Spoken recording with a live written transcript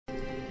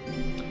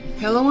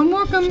Hello and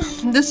welcome.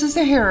 This is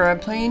Sahara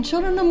playing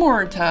Children of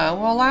Morta.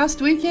 Well,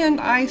 last weekend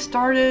I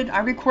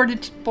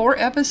recorded 4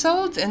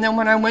 episodes, and then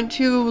when I went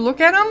to look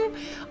at them,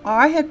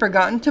 I had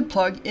forgotten to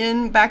plug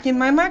back in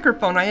my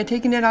microphone. I had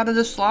taken it out of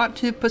the slot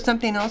to put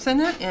something else in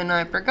it, and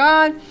I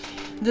forgot.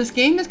 This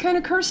game is kind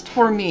of cursed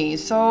for me,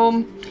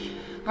 so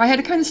I had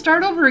to kind of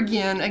start over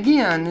again.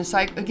 It's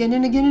like again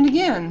and again and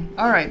again.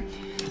 All right.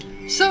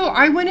 So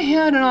I went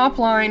ahead and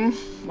offline,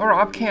 or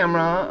off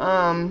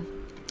camera,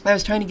 I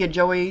was trying to get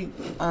Joey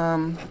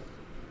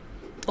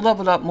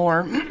leveled up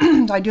more.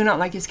 I do not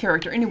like his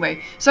character.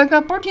 Anyway, so I've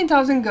got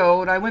 14,000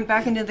 gold. I went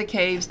back into the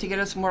caves to get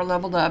us more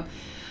leveled up.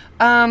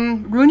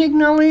 Runic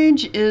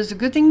knowledge is a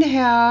good thing to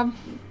have.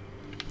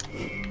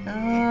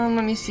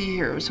 Let me see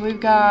here. So we've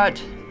got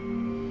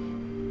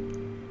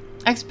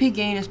XP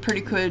gain is pretty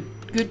good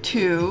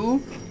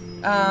too.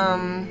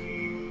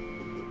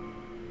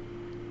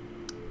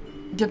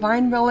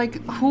 Divine Relic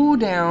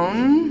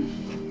cooldown.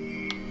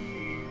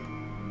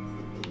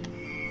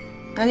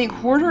 I think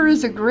Hoarder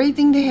is a great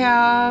thing to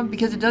have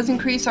because it does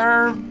increase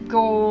our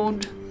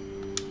gold.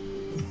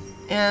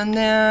 And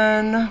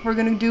then we're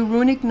going to do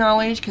Runic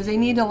Knowledge because they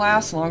need to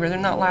last longer. They're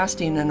not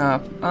lasting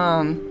enough.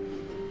 And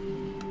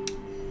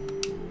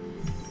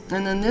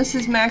then this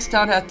is maxed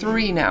out at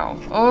 3 now.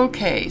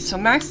 Okay, so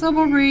max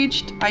level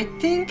reached. I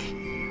think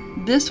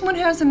this one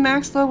has a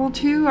max level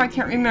too. I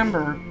can't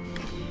remember.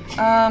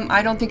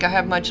 I don't think I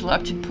have much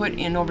left to put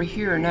in over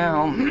here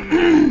now.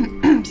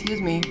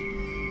 Excuse me.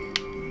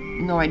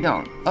 No, I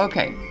don't.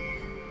 Okay.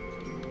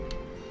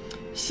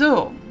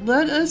 So,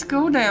 let us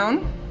go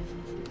down.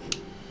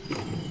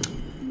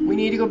 We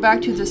need to go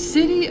back to the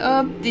City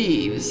of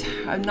Thieves.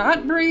 A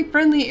not very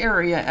friendly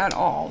area at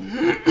all.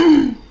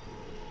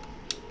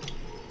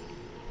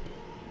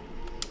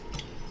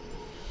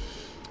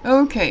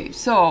 Okay,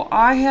 so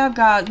I have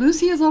got...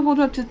 Lucy is leveled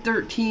up to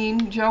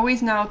 13.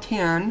 Joey's now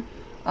 10.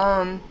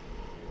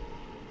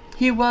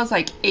 He was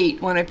like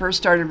 8 when I first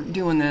started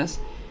doing this.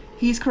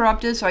 He's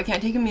corrupted, so I can't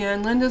take him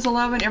in. Linda's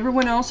 11.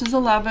 Everyone else is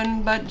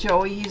 11, but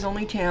Joey, he's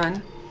only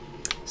 10.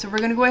 So we're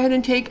going to go ahead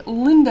and take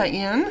Linda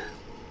in.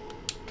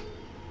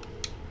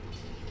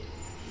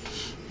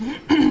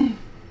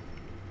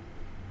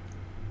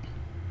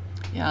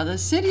 Yeah, the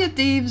City of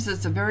Thieves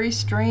is a very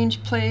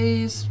strange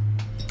place.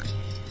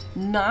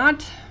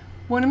 Not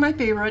one of my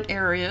favorite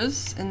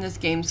areas in this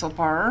game so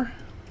far.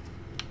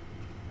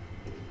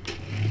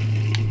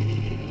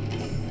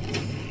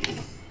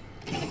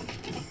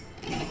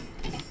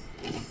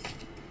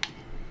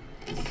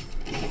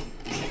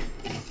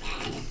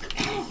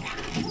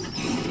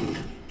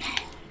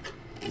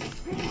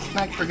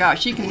 I forgot,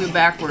 she can move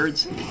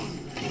backwards.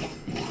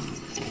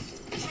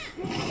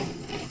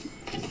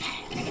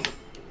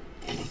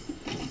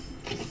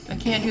 I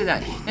can't do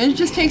that. And it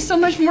just takes so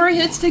much more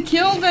hits to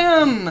kill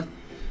them!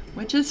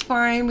 Which is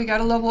fine, we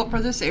gotta level up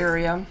for this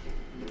area.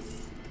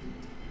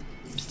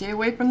 Stay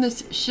away from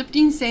this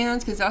shifting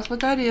sands, because that's what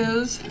that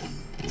is.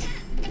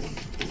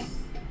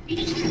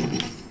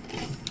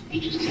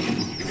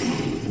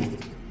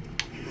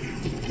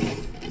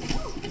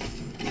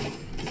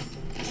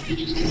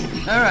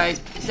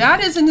 Alright, that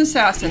is an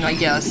assassin, I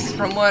guess,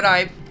 from what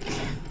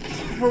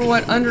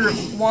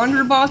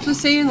Wander Boss was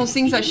saying, those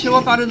things that show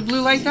up out of the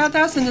blue like that,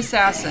 that's an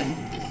assassin.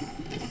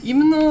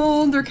 Even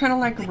though they're kind of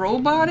like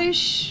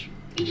robotish.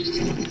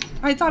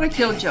 I thought I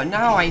killed you,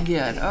 now I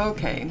did.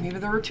 Okay, maybe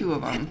there were 2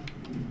 of them.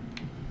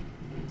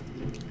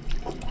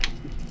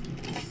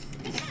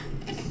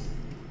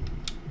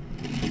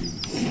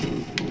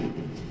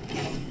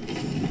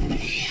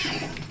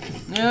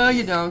 No,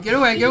 you don't. Get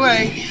away, get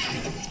away.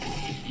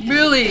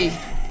 Really?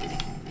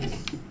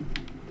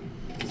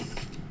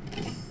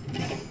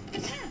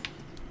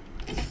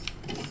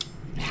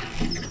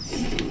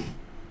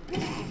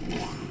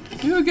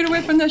 Ooh, get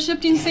away from that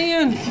shifting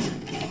sand.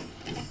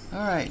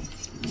 Alright.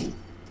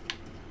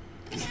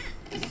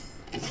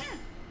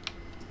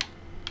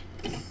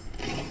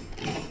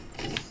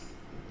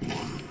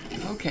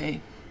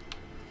 Okay.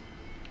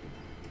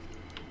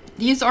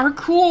 These are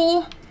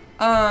cool.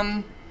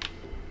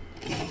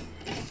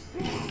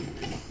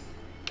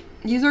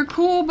 These are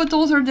cool, but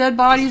those are dead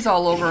bodies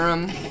all over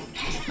them.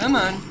 Come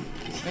on.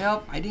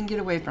 Well, I didn't get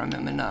away from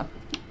him enough.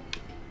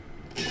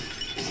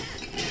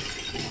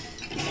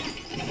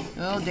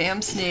 Oh,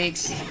 damn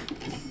snakes.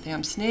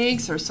 Damn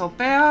snakes are so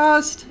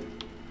fast.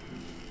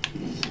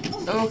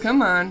 Oh,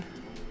 come on.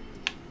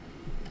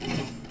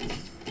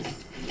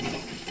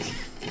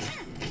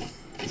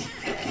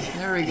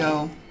 There we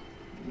go.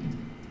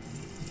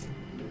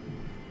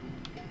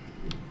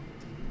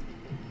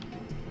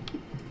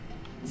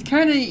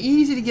 Kind of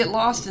easy to get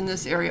lost in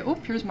this area. Oh,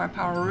 here's my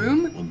power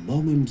room. A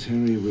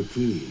momentary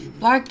reprieve.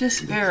 Black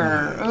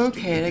Despair.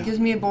 Okay, that gives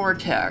me a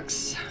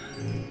vortex.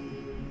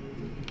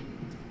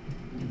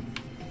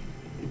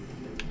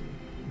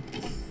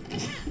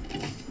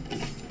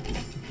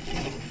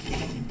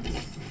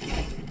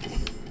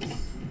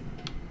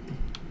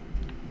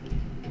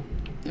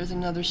 There's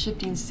another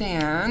shifting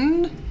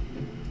sand.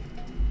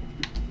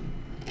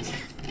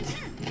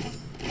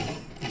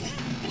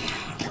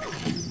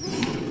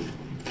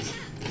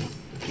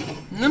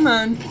 Come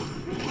on.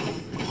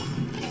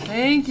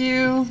 Thank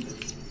you.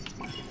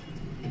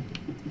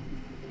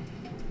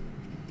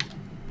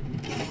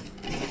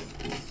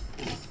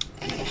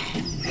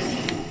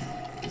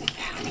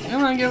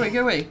 Come on, get away,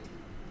 get away.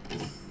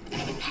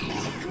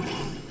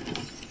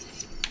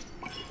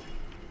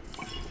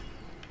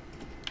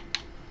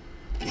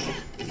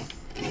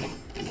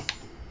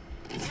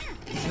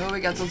 Oh, we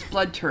got those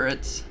blood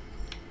turrets.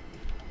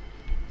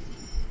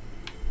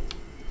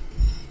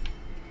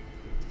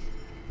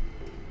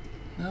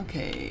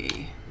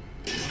 Okay.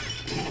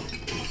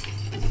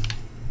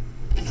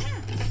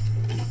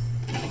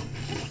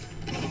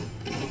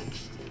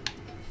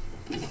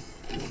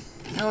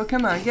 Oh,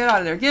 come on, get out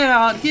of there. Get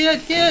out,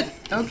 get.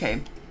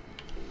 Okay.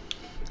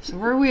 So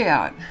where are we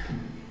at?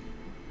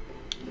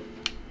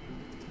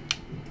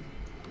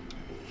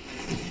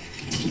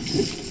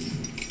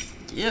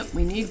 Yep,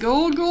 we need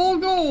gold,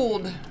 gold,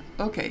 gold.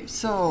 Okay,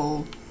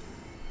 so...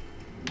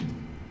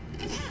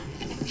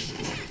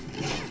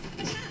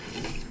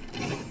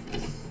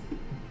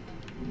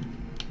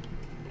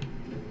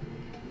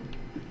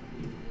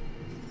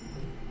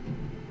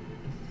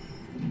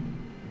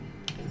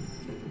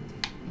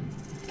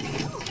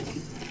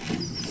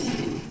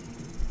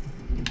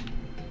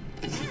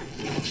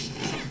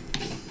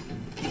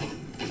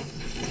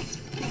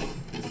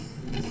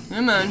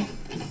 Come on.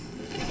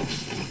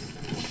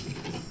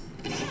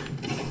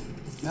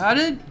 Got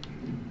it?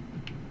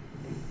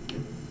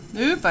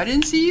 Nope, I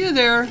didn't see you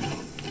there.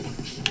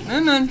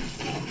 Come on.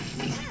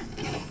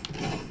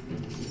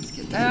 Let's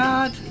get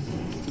that.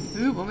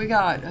 Ooh, what we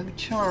got? A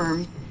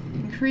charm.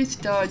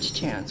 Increased dodge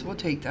chance. We'll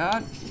take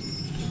that.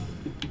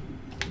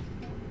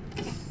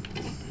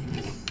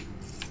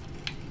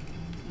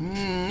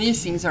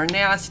 These things are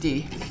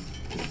nasty.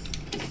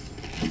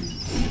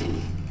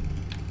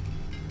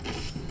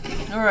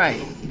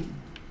 Alright.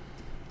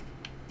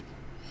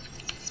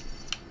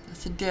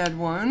 That's a dead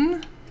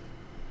one.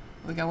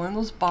 We got one of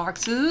those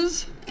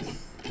boxes.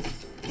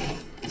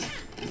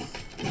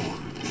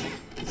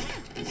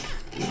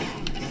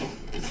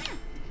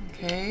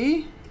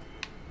 Okay.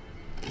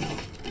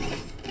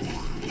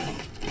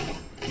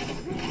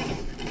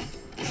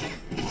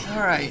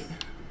 Alright.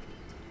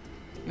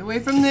 Get away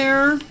from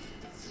there.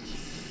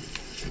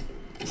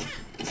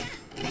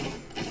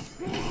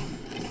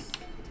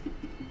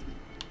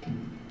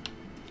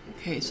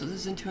 Okay, so this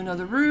is into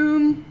another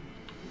room.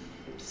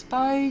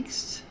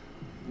 Spikes.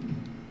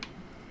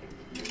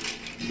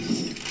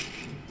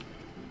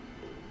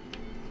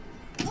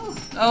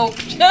 Oh.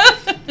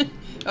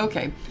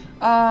 Okay.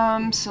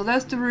 So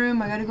that's the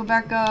room. I gotta go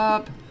back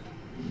up.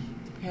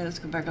 Okay, let's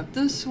go back up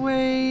this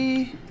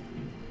way.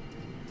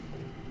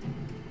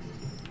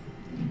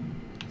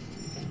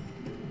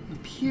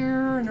 Up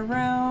here and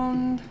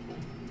around.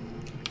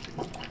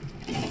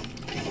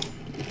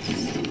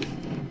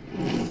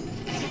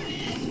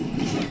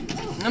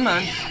 Come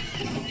on.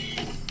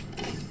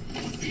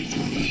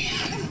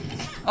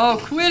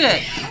 Oh, quit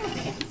it!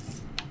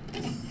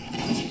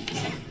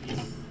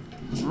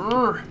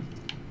 Urgh.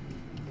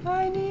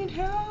 I need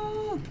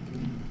help!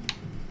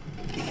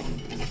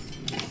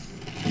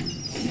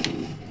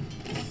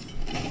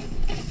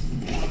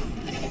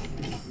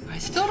 I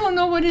still don't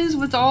know what it is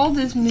with all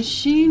this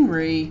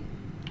machinery.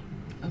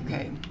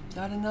 Okay, is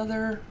that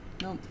another?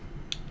 Nope.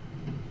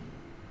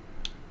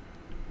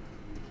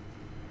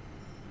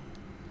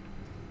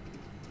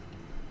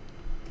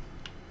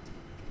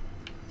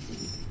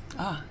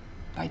 Ah,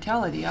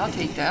 vitality. I'll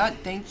take that.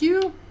 Thank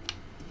you.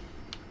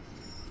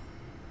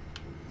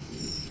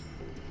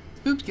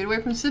 Oops, get away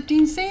from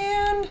sifting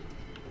sand.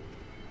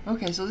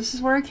 Okay, so this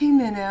is where I came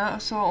in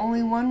at, so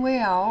only one way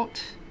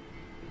out.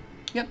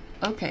 Yep,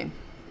 okay.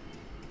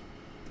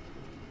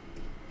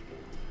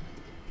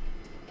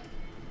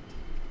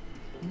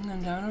 And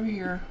I'm down over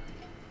here.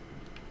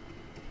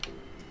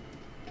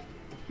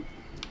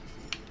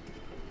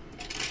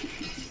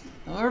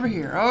 Over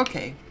here,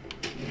 okay.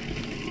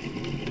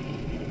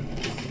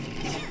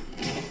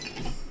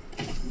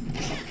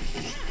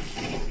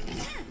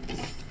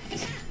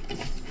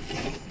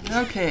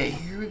 Okay,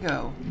 here we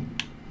go.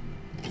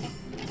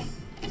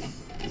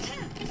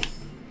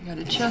 We got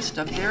a chest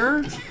up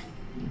there.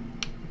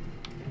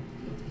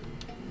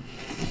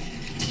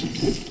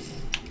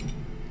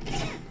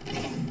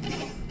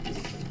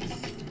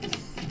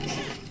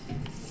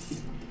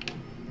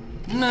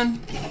 Come on.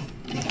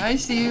 I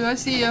see you, I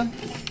see you.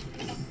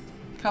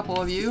 Couple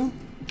of you.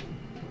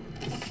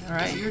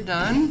 Alright, you're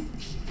done.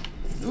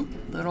 Oop,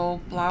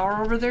 little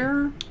flower over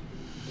there.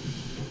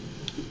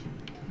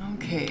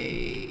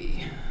 Okay.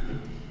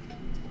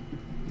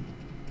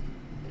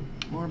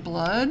 More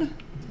blood.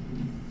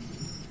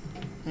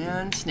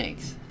 And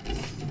snakes.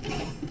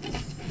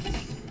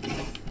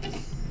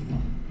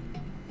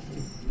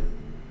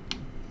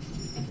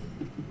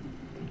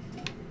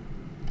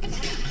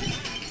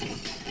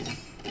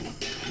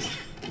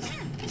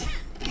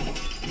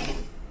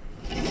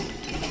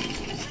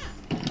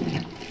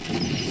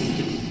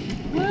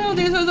 Well,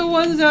 these are the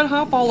ones that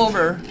hop all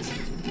over.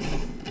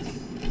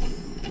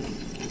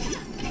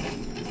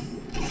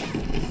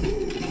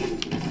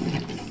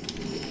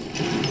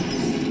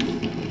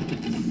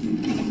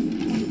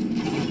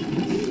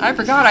 I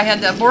forgot I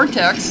had that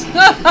vortex.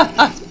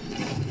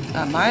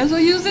 I might as well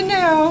use it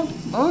now.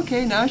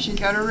 Okay, now she's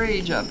got her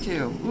rage up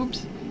too.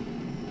 Oops.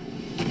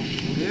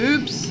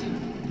 Oops.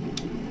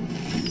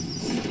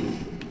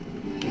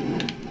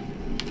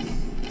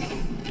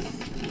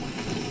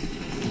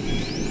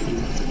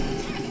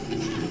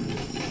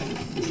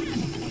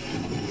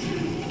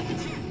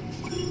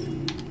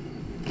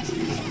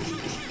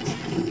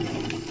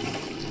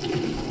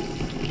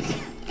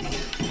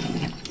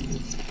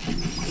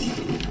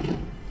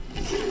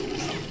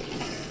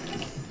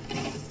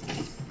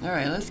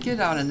 Alright, let's get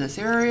out of this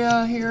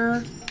area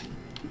here.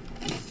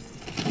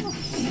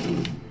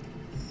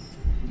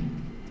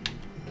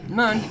 Come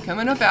on,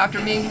 coming up after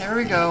me. There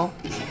we go.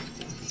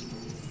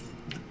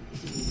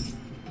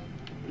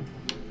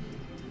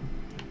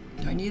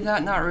 Do I need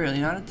that? Not really.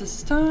 Not at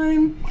this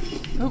time.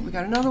 Oh, we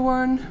got another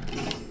one.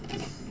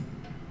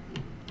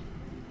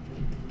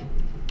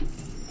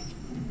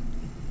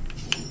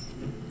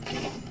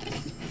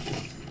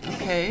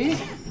 Okay.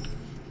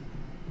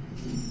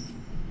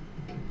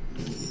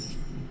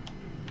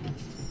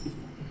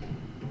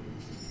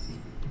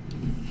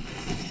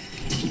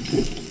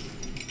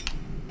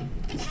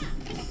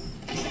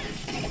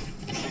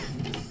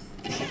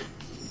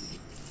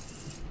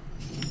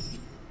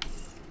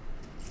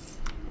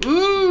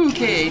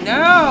 Okay,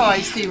 now I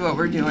see what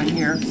we're doing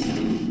here.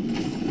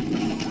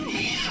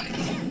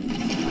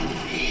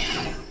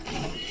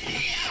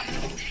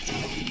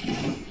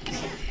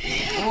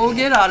 Oh,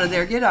 get out of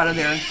there, get out of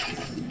there.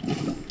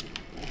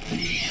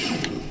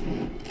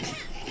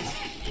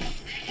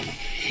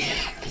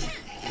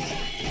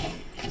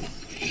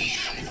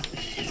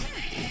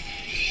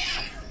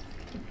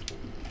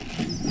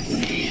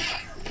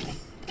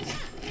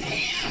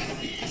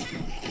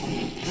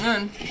 Come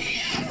on.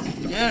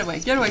 Get away,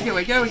 get away, get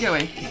away, get away, get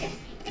away.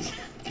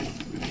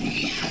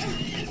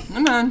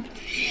 Come on.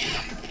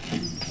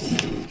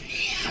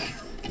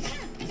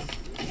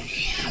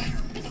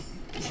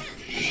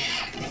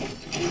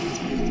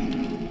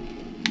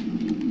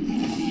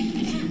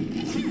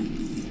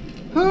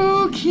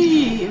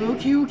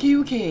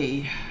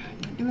 Okay.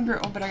 Not doing very.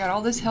 Oh, but I got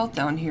all this health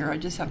down here. I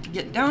just have to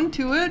get down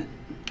to it.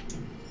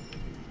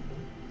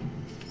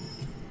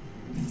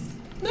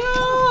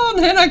 No,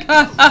 then I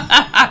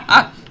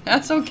got.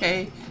 That's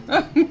okay.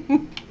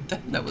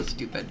 That was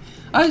stupid.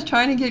 I was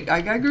trying to get. I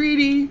got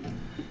greedy.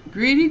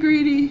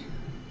 Greedy.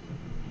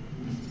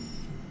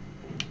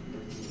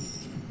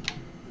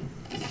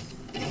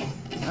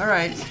 All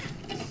right.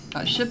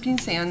 Shifting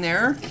sand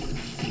there.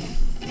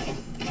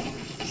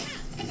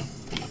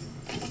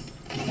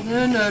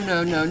 No.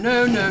 No!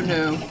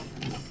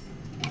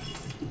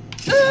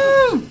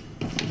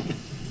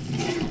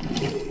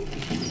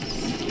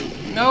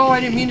 No, I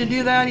didn't mean to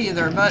do that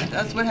either, but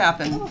that's what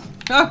happened.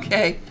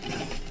 Okay.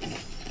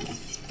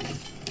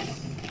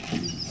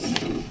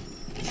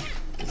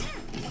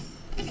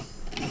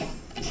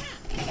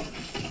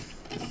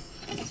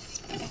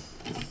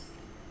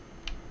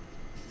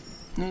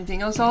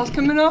 Anything else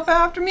coming up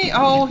after me?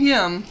 Oh,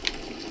 him.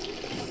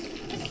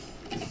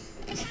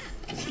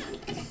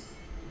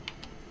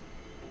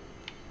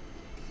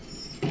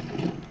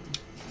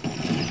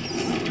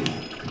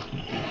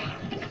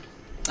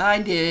 I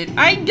died.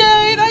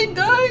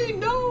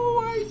 No,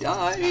 I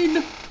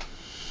died.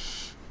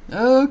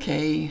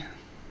 Okay.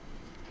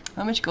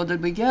 How much gold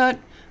did we get?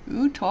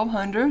 Ooh,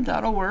 1,200.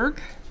 That'll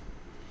work.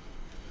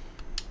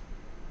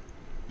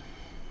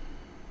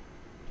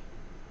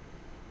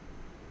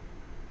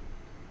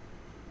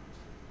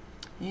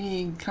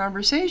 Any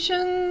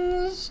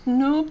conversations?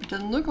 Nope,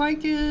 doesn't look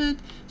like it.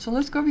 So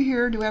let's go over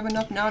here. Do we have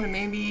enough now to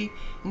maybe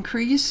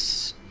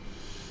increase?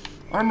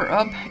 Armor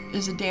up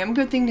is a damn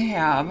good thing to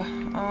have.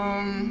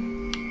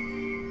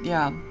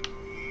 Yeah,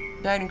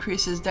 that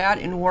increases that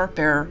in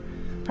warfare,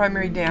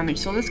 primary damage.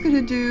 So let's go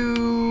to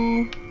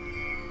do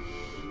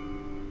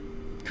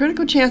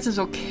critical chance is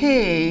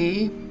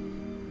okay,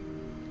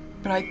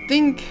 but I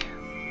think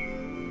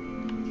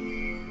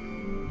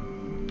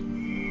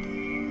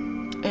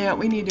yeah,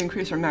 we need to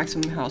increase our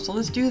maximum health. So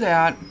let's do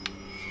that.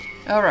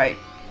 All right.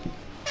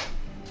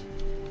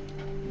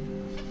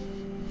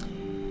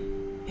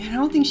 I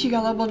don't think she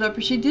got leveled up,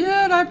 or she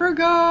did, I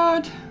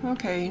forgot.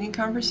 Okay, any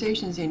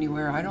conversations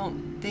anywhere? I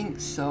don't think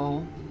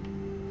so.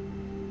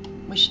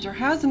 Which there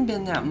hasn't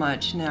been that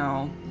much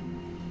now,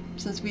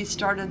 since we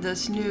started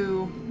this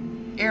new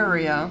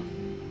area.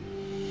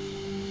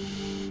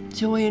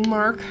 Joey and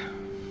Mark.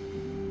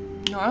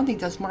 No, I don't think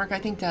that's Mark, I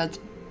think that's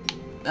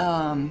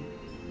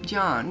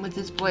John with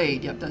his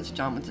blade. Yep, that's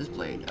John with his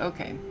blade.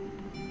 Okay.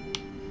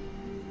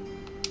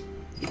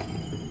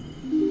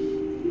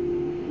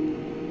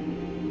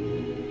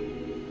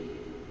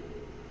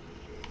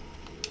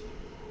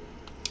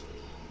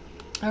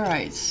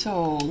 Alright,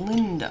 so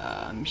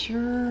Linda, I'm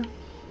sure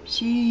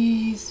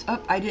she's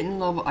up. I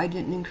didn't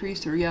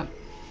increase her, yep.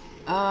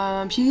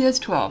 She is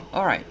 12.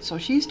 Alright, so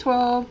she's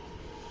 12.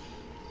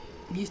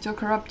 He's still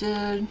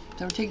corrupted.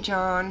 So we'll take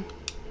John.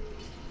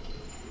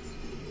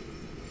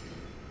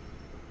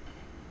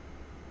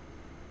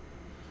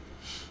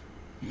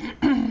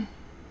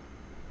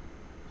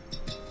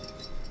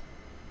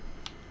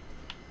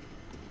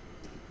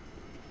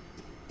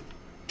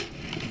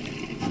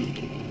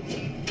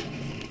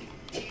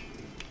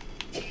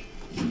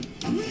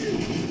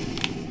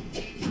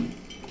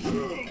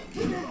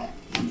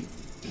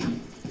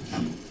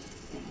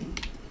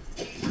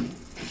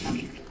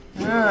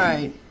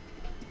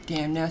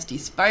 nasty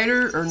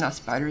spider, or not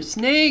spiders,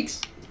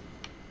 snakes.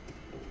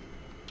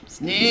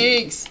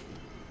 Snakes.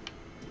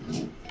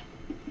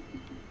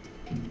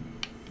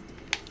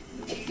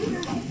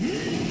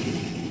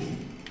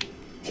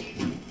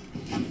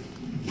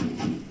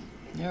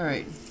 All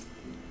right.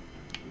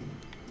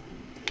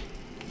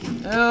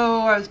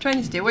 Oh, I was trying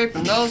to stay away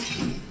from those.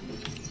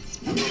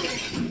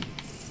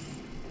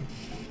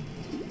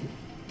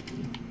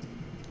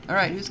 All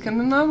right, who's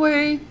coming my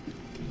way?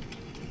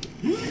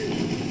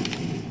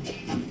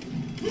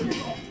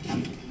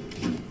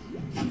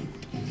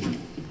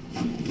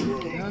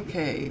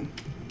 Okay.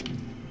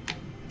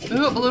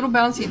 Ooh, little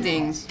bouncy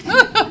things.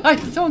 I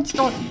don't.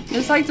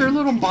 It's like they're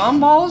little bomb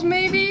balls,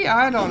 maybe?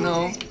 I don't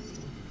know.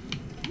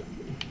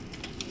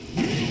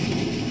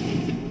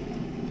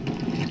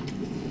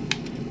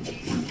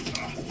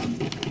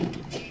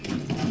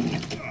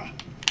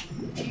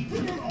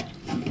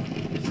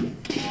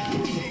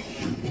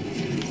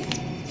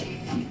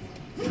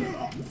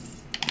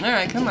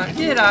 Alright, come on,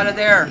 get out of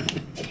there.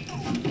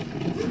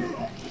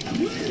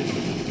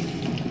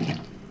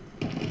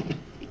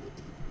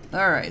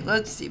 Alright,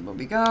 let's see what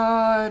we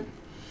got.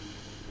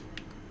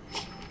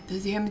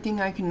 Does he have anything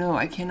I can know?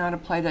 I cannot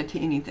apply that to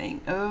anything.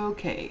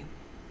 Okay.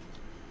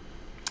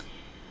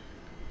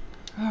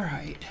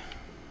 Alright.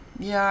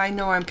 Yeah, I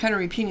know I'm kind of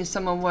repeating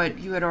some of what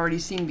you had already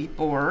seen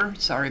before.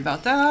 Sorry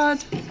about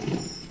that.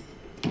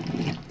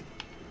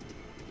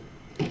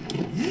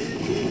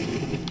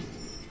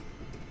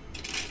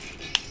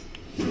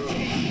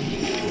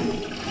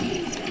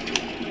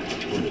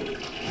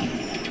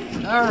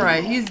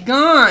 Alright, he's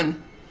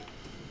gone.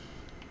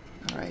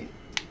 Alright.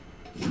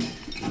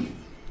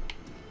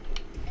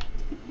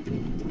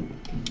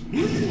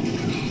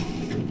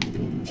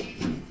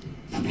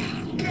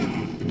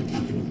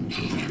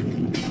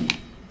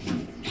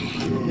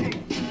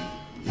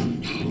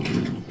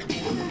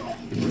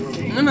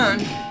 Come on,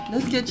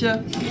 let's get you.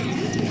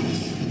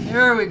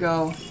 There we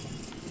go.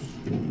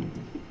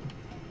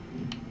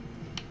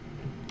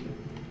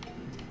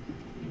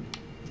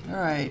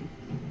 Alright.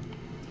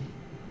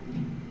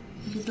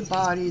 Get the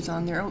bodies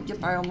on there. Oh,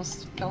 yep, I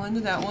almost fell into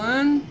that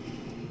one.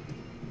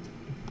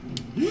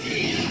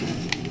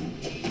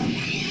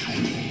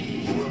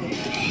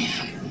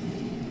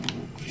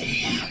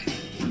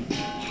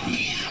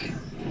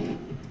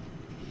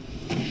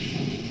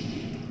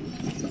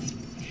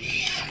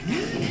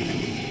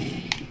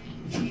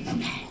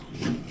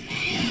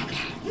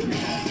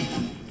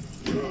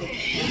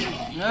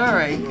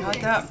 Alright,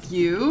 got that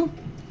few.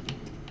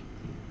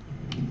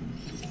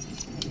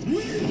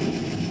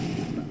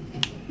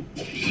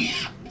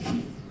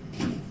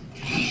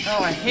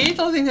 Oh, I hate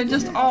those things. They're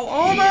just all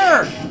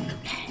over.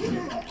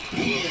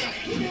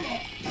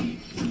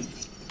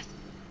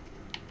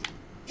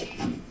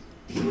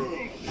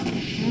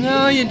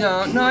 No, you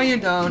don't. No, you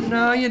don't.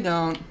 No, you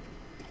don't.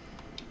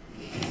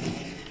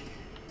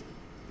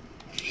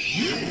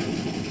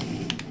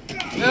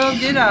 Oh,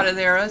 get out of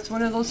there. That's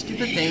one of those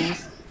stupid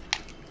things.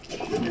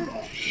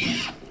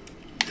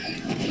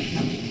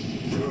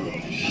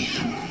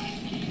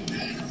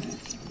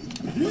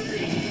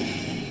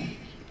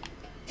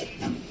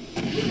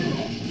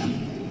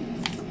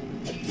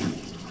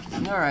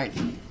 All right.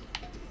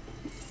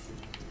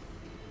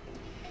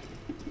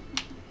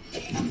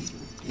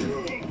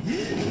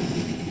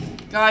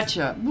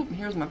 Gotcha. Oop,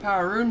 here's my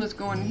power room. Let's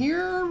go in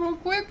here real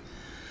quick.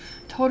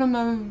 Totem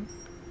of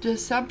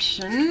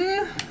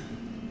Deception.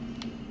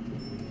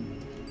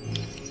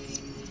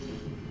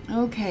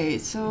 Okay,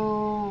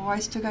 so I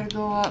still gotta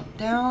go up,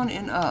 down,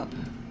 and up.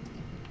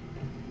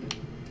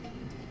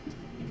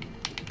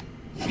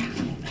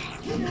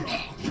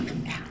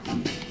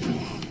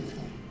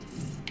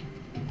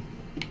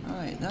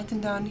 Alright,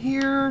 nothing down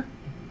here.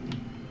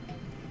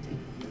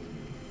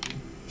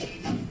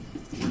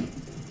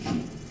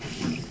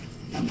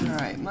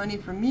 Alright, money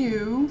from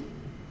you.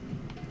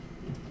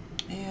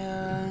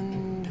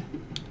 And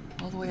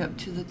all the way up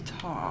to the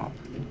top.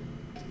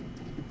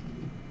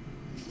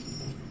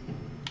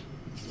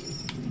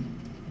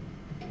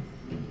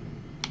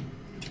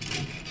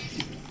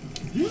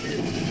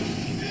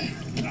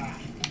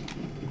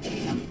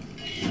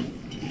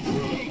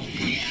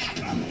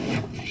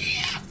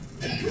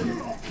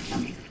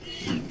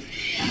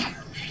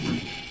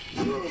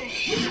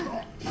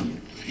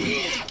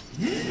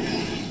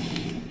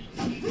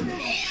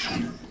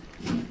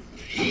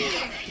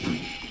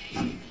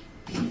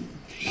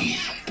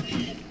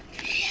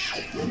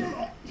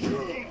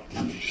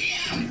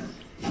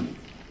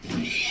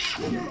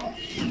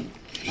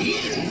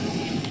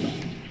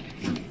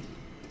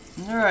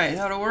 Alright,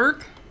 how to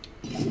work?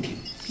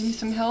 Need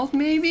some health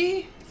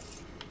maybe?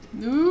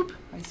 Nope.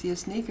 I see a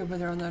snake over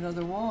there on that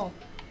other wall.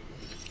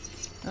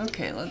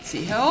 Okay, let's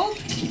see. Health?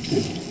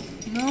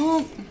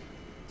 Nope.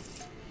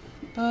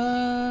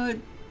 But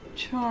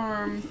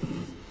charm.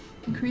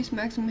 Increase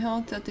maximum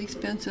health at the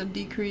expense of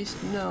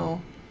decreased.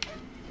 No.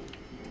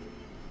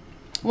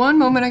 One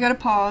moment, I gotta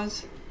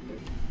pause.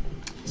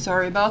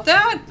 Sorry about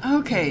that.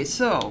 Okay,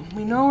 so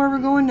we know where we're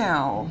going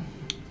now.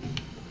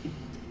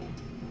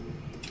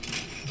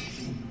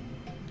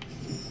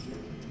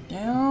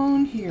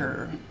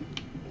 here?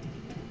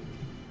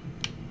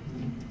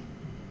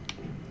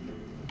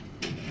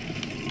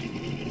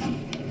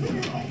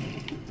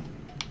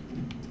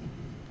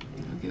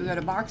 Okay, we got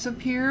a box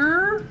up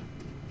here.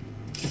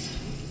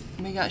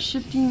 We got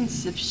sifting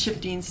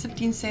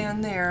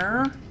sand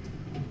there.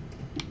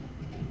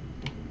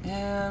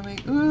 And we,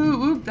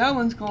 ooh, that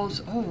one's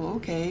close. Oh,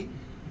 okay.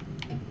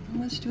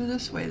 Well, let's do it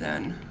this way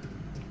then.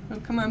 Oh,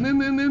 come on, move,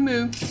 move, move,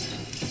 move.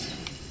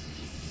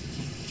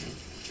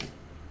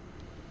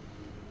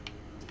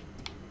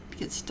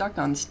 Get stuck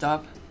on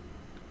stuff.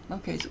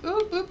 Okay, so,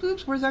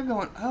 oops, where's that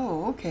going?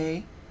 Oh,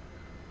 okay.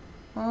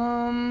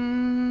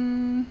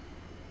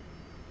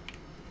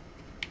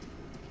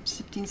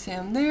 Sifting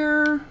sand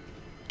there.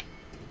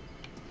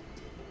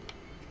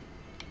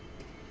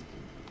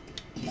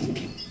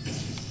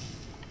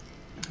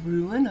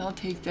 Ruin, I'll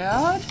take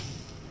that.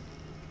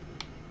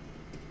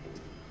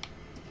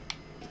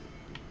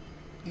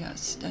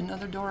 Yes,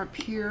 another door up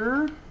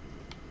here.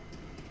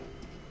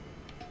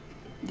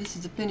 This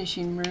is the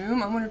finishing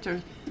room. I wonder if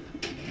there's...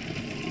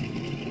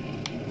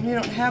 We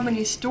don't have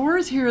any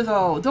stores here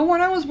though. Though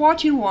when I was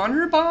watching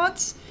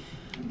Wanderbots,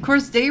 of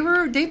course they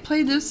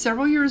played this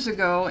several years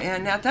ago,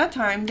 and at that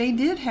time they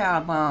did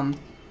have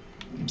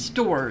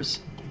stores.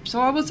 So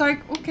I was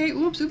like, okay,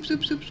 oops,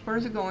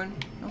 where's it going?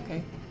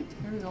 Okay,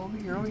 here we go,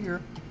 over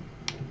here.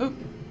 Oh,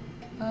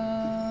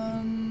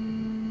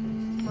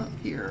 up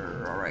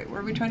here. All right,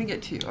 where are we trying to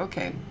get to?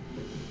 Okay.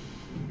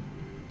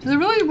 So there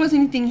really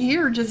wasn't anything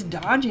here, just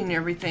dodging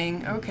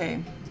everything.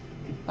 Okay,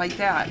 like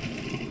that.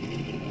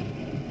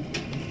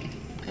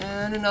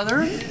 And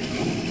another.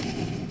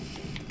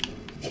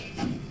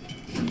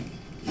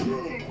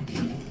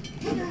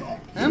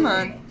 Come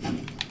on.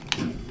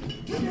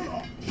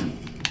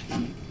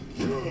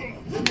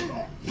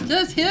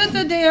 Just hit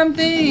the damn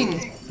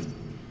thing.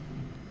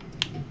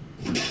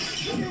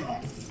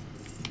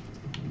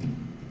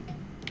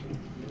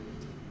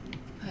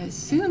 I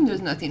assume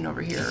there's nothing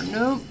over here.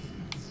 Nope.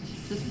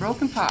 Just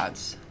broken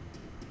pots.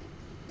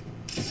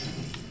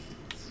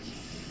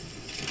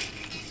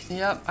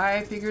 Yep,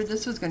 I figured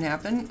this was gonna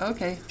happen.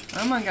 Okay,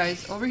 come on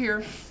guys, over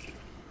here.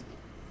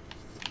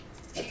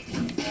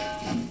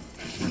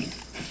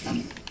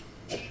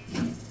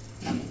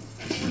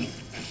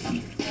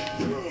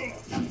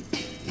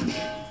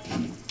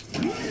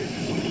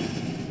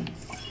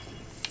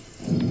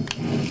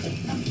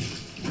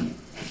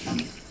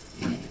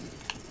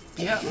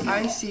 Yep,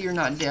 I see you're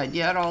not dead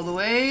yet all the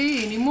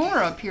way. Any more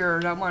up here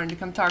that wanted to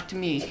come talk to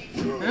me?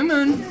 Come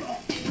on.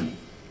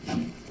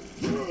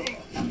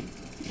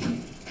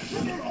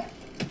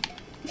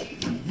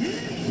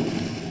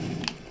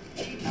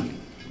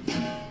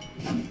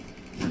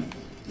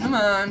 Come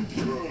on.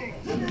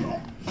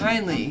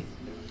 Finally.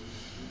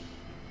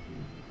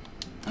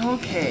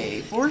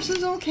 Okay, force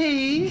is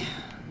okay.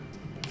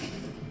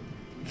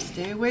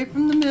 Stay away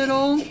from the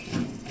middle.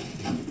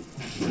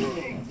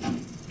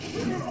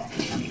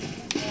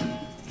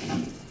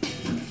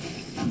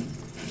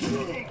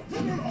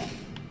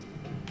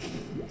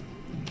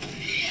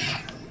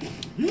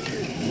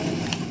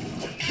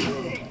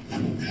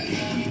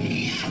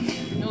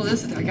 Oh,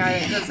 this is the guy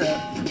that does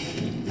that.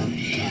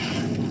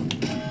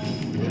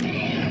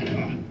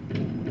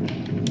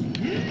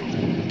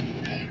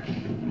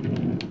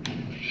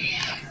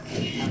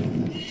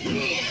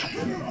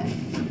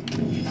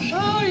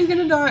 Oh, he's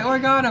gonna die. Oh, I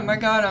got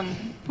him.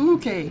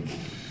 Okay.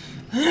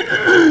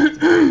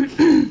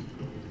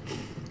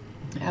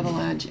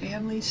 Avalanche.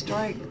 Heavenly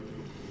strike.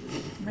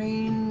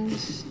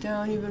 Rains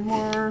down even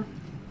more.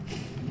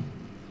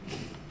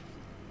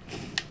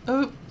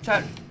 Oh,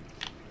 that.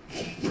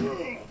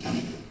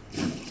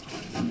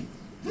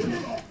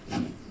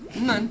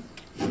 Come on.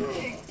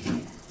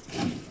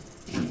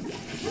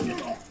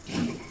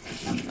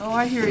 Oh,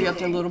 I hear you up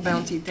there, little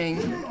bouncy thing.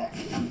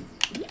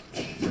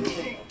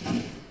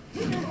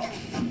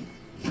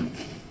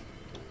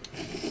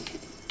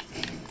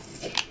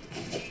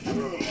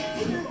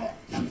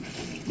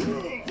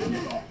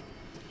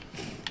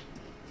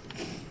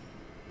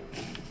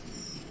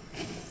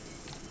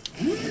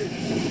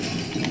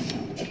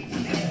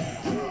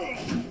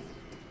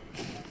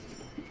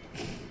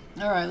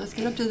 Alright, let's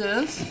get up to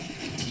this.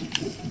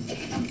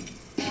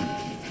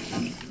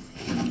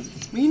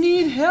 We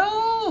need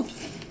help!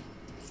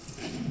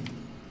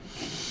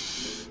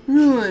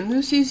 Ruin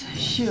Lucy's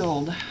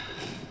shield.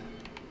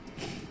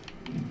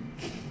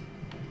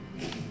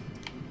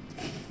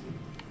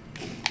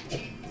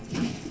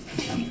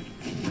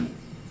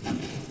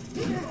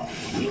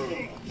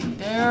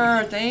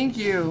 There, thank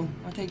you.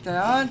 I'll take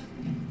that.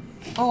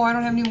 Oh, I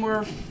don't have any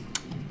more.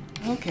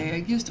 Okay, I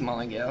used them all,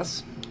 I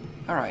guess.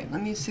 Alright,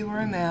 let me see where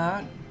I'm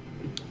at.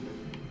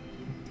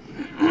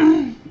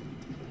 I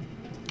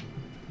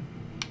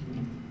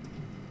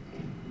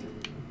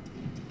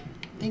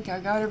think I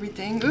got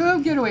everything.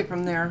 Ooh, get away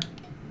from there.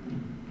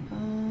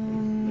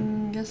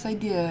 Yes, I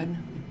did.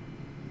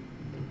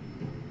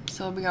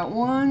 So we got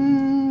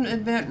one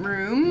event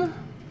room.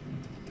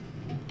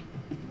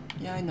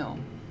 Yeah, I know.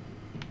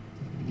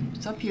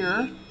 It's up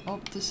here.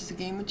 Oh, this is a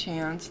game of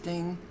chance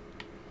thing.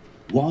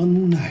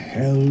 One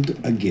held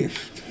a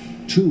gift.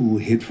 Two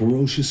hid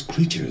ferocious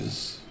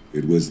creatures.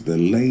 It was the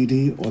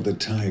lady or the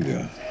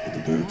tiger with the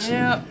bird song.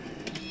 Yeah.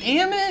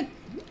 Damn it.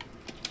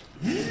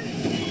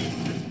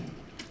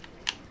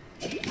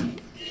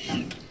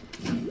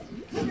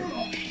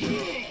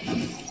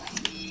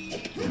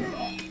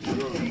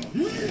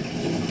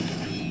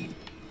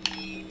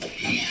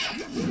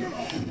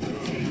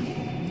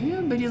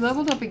 Yeah, but he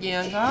leveled up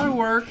again. That'll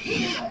work.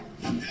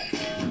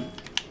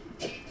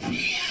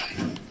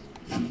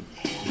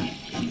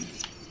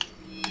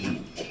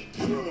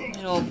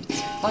 Little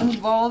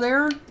sponge ball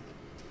there.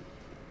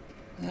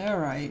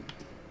 Alright.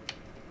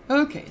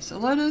 Okay, so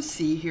let us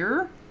see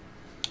here.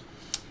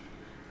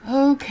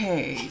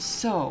 Okay,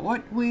 so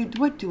what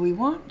do we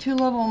want to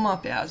level them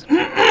up as?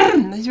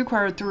 These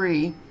require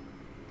 3.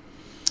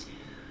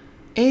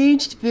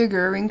 Aged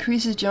Vigor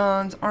increases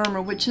John's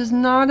armor, which is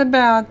not a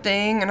bad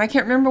thing. And I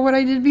can't remember what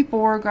I did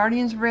before.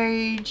 Guardian's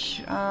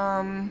Rage,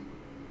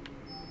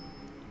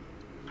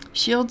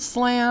 Shield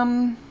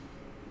Slam,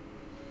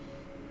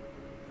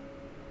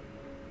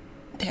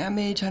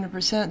 damage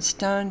 100%,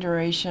 stun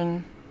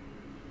duration.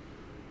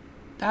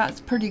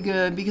 That's pretty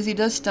good because he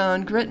does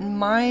stun. Grit and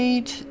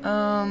Might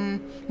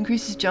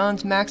increases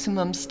John's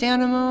maximum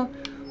stamina,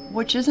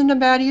 which isn't a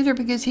bad either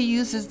because he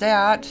uses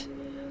that.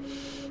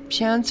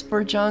 Chance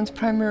for John's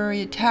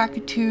primary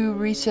attack to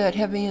reset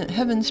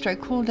Heaven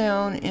Strike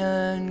cooldown,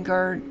 and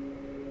guard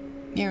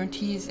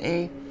guarantees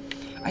a...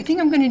 I think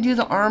I'm going to do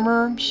the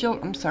armor shield.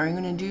 I'm sorry, I'm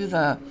going to do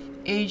the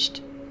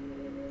Aged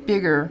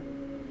Bigger.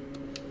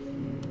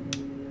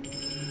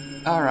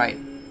 Alright.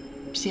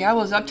 See, I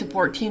was up to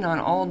 14 on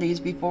all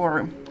these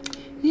before.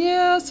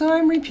 Yeah, so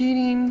I'm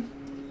repeating.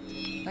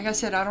 Like I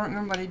said, I don't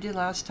remember what I did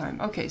last time.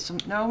 Okay, so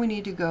now we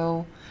need to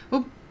go...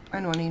 Oop,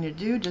 I know what I need to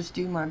do. Just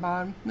do my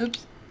bottom.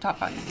 Oops. Top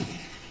button.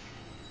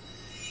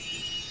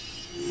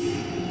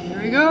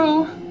 Here we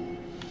go.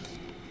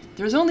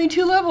 There's only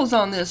 2 levels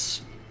on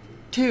this,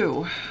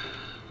 too.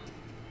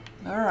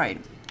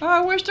 Alright. Oh,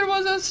 I wish there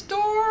was a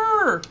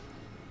store.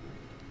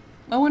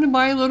 I want to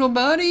buy a little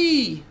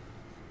buddy.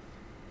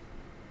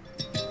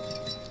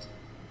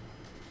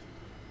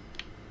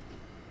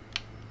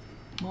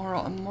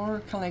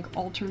 More kind of like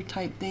altar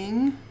type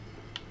thing.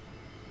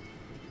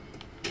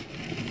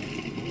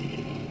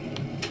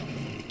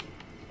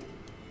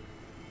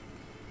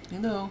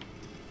 Hello.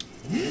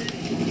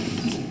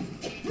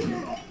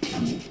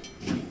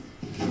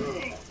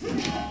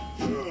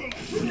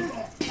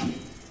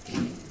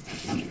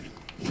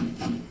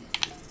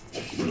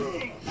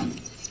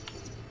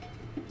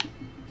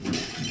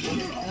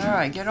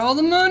 Alright, get all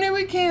the money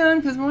we can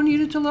because we'll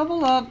need it to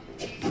level up.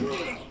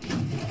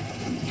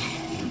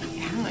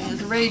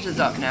 His rage is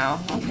up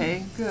now.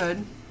 Okay,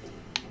 good.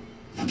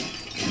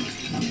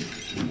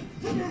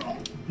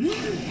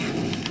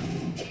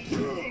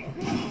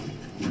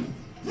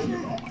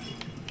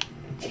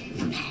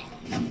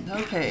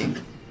 Okay.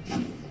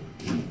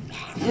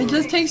 It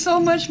just takes so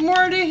much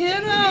more to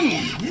hit him.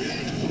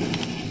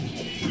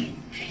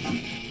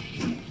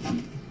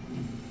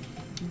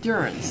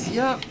 Endurance.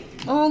 Yep.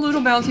 Oh,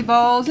 little bouncy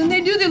balls. And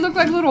they look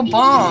like little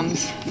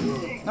bombs.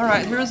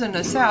 Alright, here's an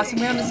assassin.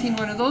 We haven't seen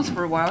one of those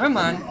for a while. Come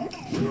on.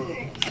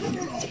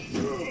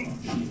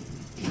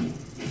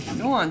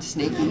 Go on,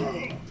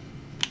 Sneaky.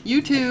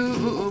 You too.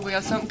 Ooh, we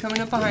got something coming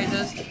up behind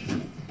us.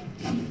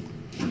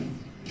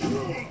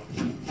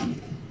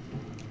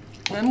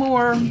 And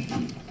more. We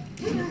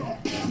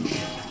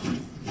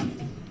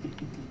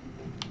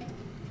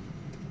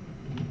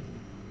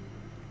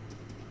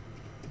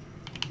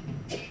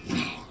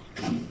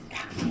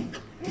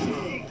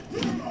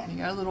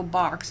got a little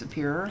box up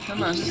here.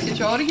 Come on, let's get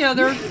you all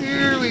together.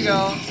 Here we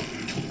go.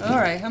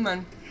 Alright, come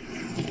on.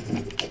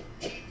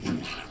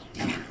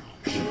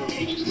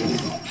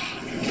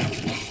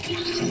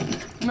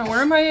 Come on,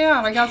 where am I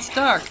at? I got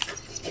stuck.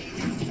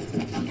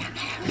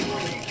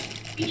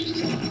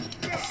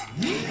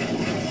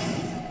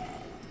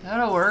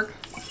 That'll work.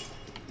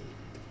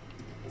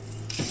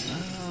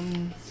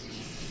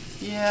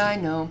 Yeah, I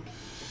know.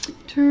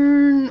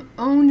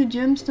 Own the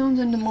gemstones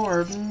into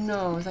more.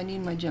 No, I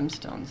need my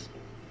gemstones.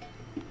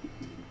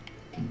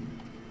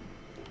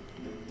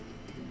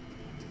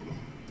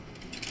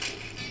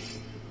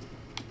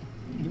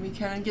 Did we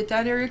kind of get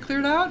that area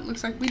cleared out?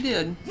 Looks like we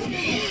did.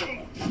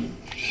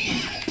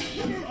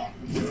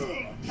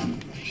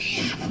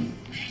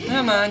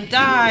 Come on,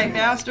 die,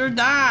 bastard,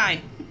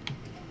 die!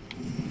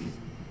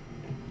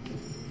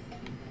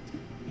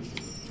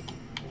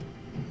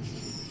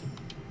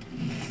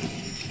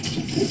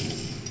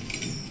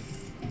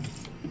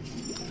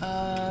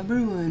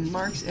 Ruin,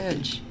 Mark's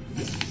Edge.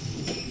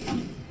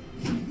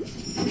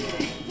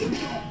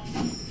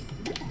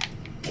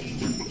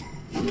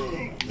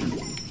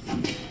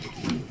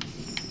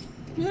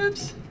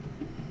 Oops.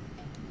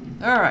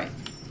 Alright.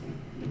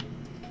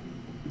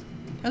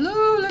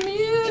 Hello, let me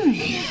in!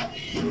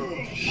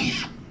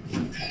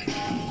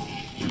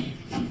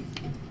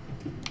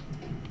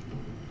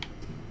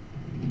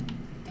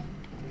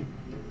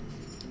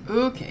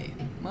 Okay,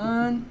 come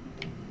on.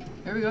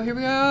 Here we go, here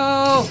we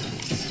go!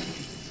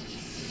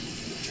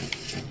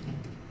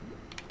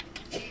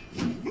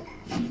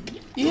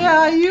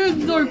 Yeah,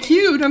 they're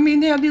cute. I mean,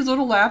 they have these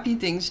little lappy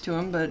things to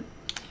them, but...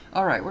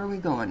 Alright, where are we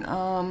going?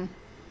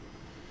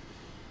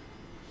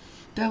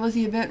 That was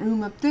the event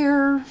room up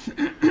there.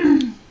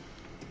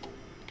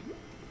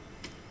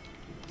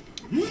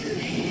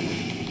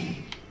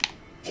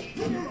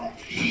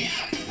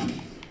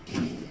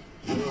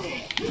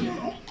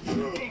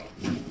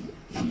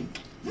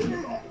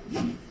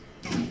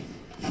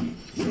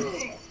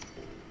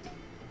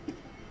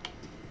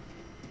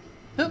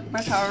 Oh,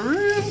 my power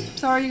room.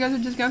 Sorry, you guys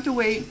are just gonna have to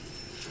wait.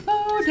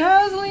 Oh,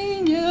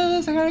 dazzling,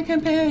 yes, I got a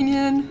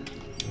companion.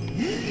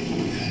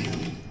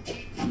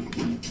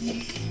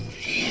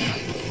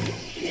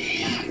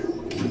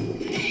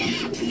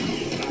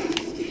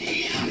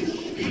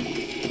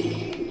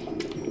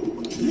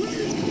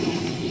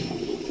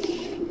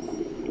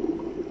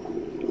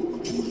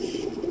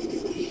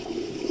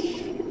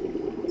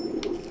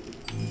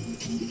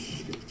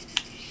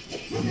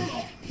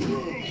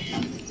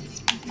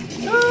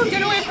 Oh,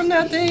 get away from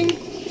that thing.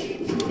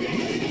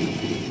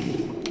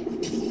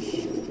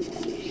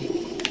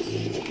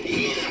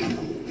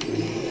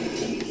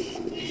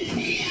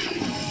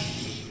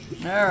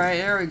 Alright,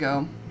 there we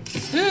go.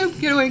 Oop,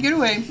 get away, get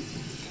away.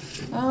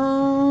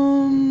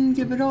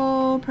 Give it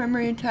all.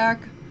 Primary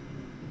attack.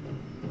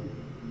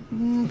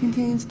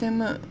 Contains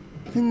stamina.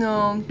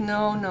 No.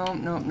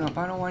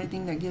 I don't want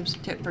anything that gives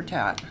tit for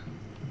tat.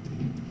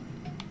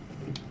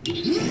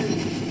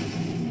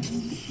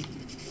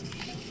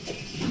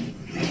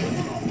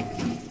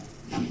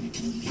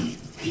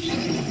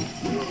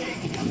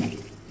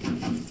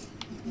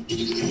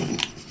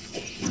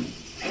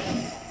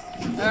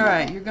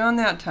 Alright, you're gone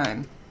that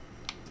time.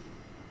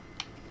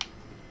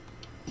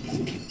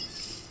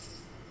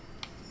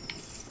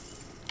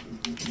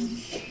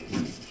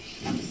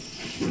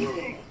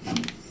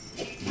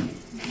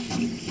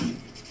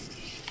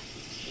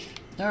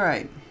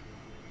 Alright.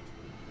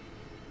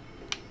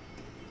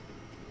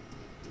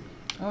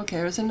 Okay,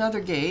 there's another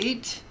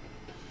gate.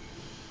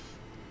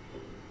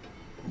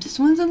 This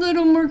one's a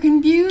little more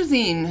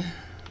confusing.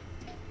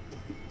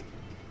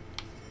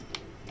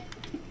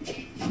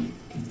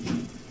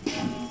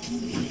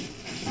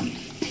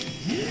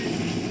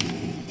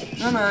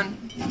 Come on.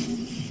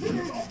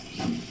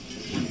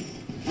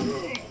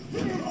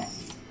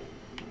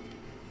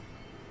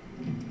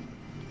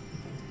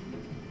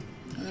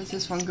 Where's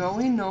this one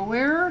going?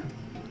 Nowhere?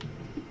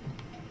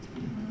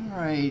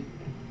 Alright.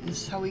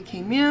 This is how we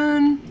came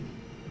in.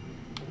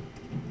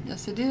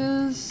 Yes, it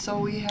is. So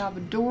we have a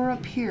door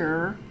up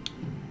here.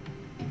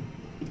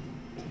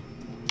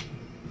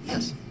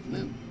 Yes,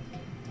 move.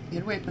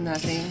 Get away from that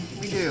thing.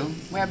 We do.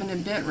 We have an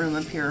event room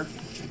up here.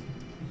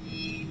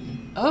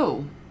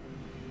 Oh.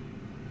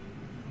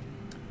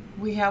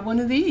 We have one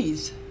of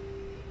these.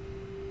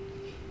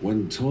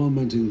 When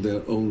tormenting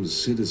their own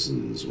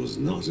citizens was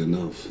not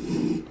enough.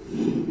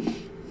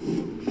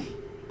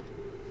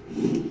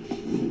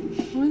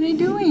 What are they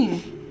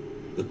doing?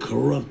 The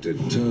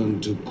corrupted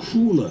turned to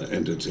crueler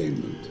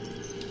entertainment.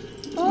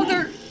 Oh,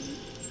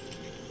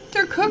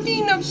 they're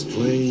cooking a...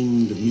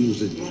 Strained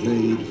music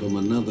played from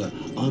another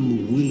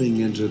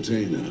unwilling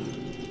entertainer.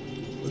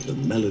 But the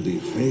melody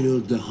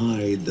failed to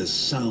hide the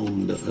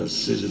sound of her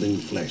sizzling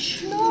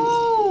flesh.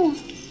 No!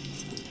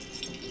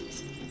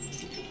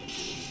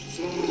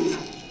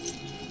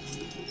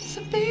 It's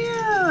a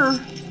bear!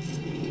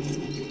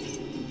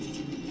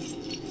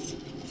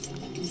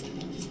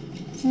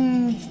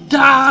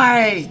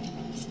 Die!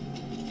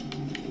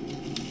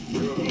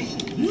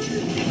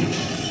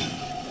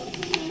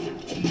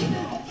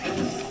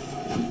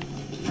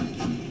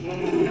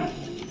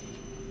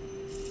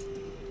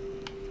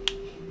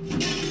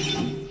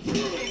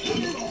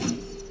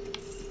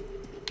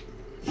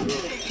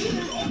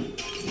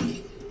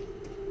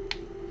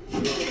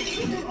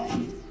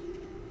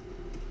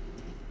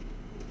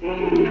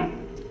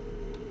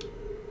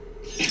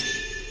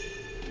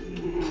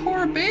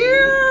 Poor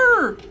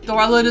bear! Though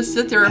I let it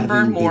sit there and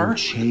burn more. Having been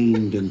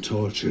chained and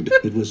tortured,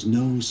 it was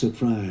no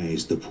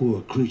surprise the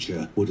poor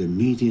creature would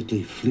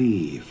immediately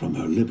flee from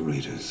her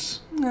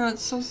liberators. Oh,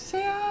 it's so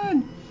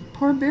sad.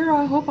 Poor bear,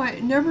 I hope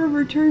it never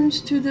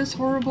returns to this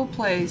horrible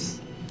place.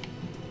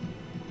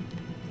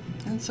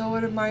 And so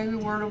what am I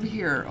reward over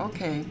here?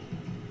 Okay.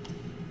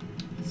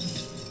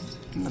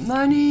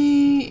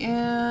 Money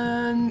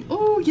and...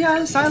 Oh,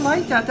 yes, I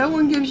like that. That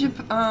one gives you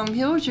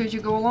heals you as you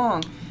go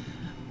along.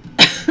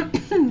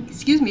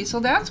 Excuse me. So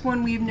that's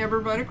one we've never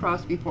run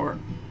across before.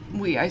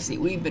 I see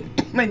we, but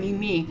I mean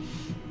me.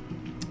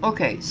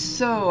 Okay,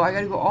 so I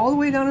gotta go all the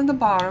way down to the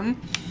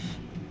bottom.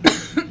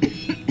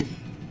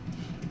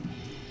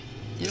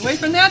 Get away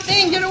from that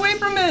thing! Get away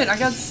from it! I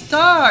got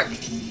stuck!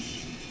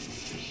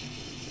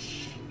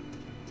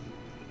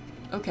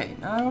 Okay,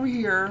 now over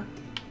here.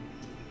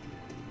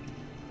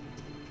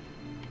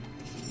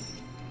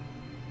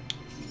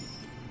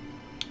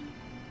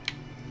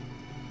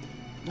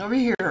 Over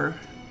here.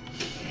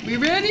 We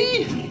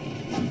ready?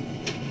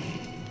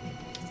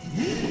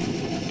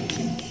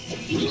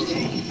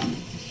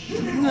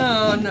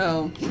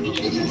 No.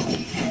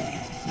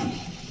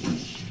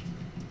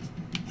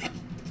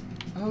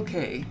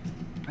 Okay.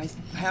 I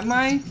have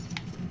my...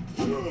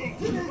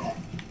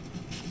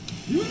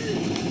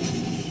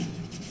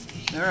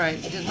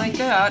 Alright, didn't like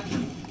that.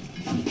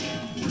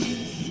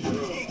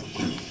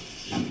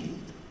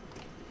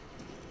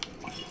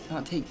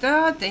 I'll take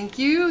that. Thank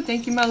you.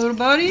 Thank you, my little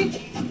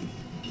buddy.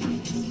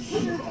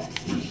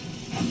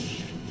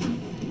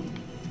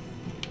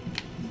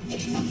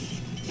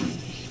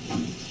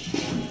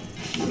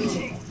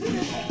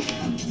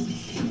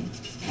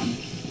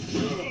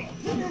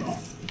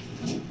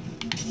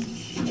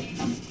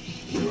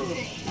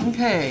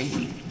 Okay.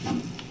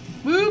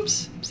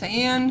 Whoops.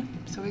 Sand.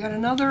 So we got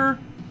another.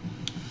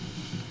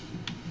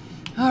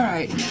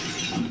 Alright.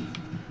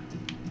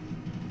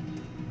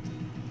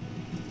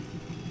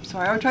 So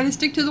I would try to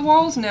stick to the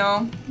walls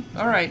now.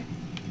 Alright.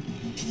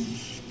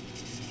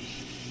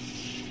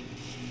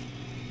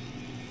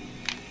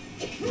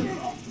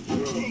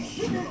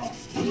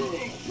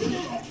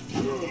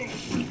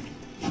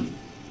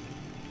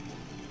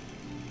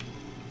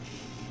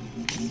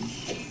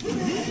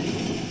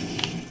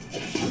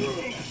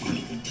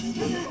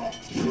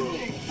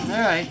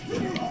 Alright.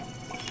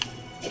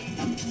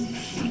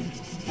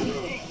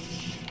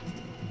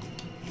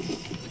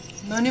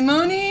 Money,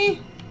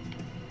 money!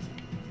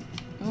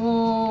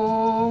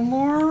 Oh,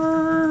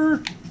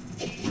 more!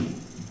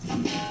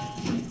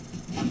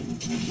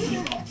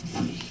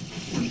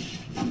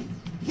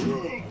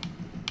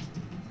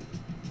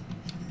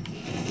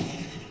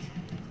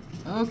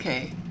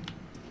 Okay.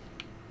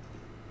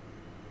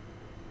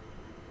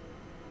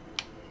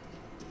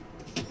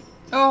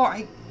 Oh,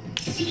 I...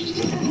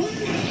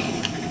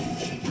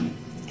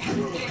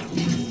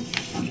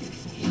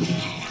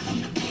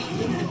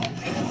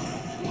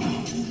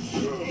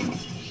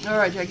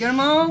 Alright, did I get them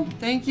all?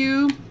 Thank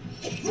you.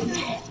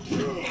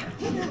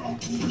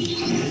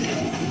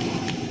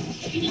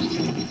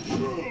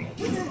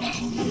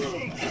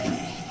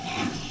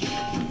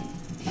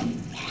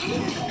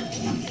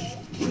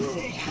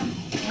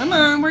 Come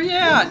on, where you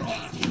at?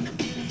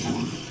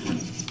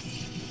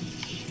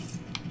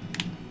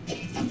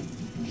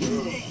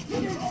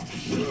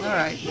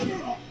 Alright.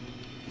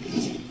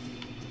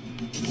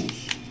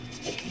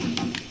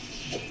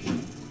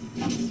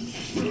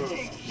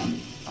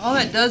 All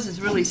that does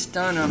is really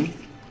stun them.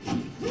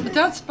 But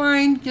that's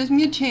fine. Gives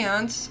me a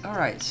chance.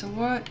 Alright, so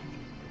what?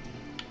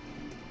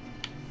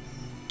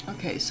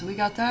 Okay, so we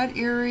got that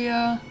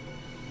area.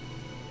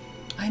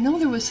 I know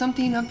there was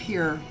something up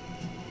here.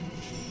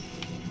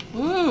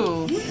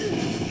 Ooh.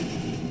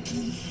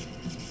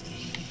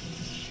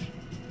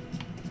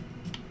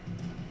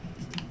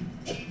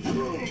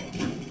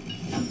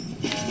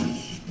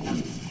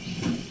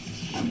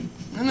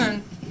 Come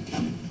on.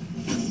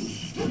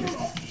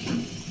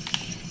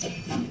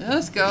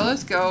 Let's go,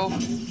 let's go.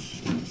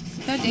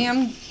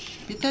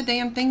 Get that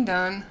damn thing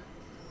done.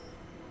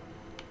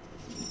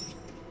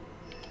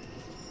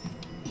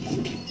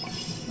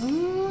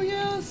 Oh,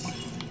 yes.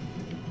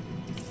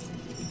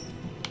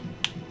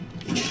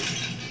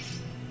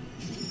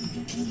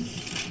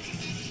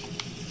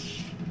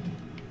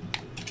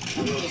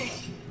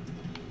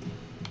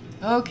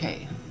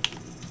 Okay.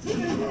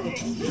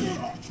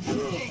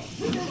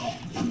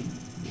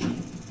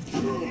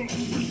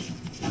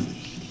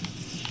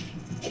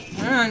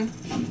 Come on.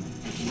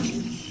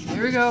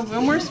 Here we go.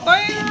 One more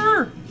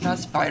spider! Not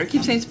spider. I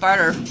keep saying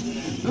spider.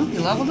 Oop, he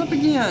leveled up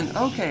again.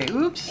 Okay,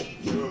 oops.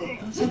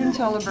 Let's let him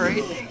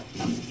celebrate.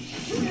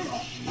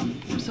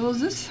 So is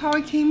this how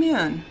I came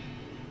in?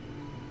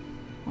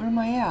 Where am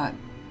I at?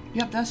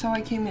 Yep, that's how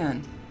I came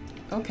in.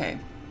 Okay.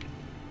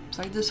 It's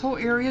like this whole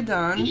area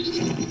done.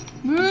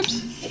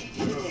 Oops.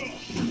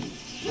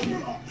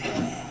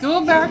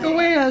 Go back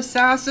away,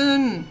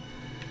 assassin!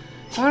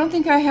 I don't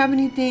think I have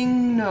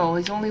anything. No,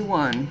 there's only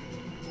one.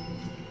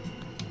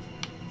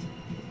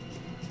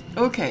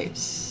 Okay,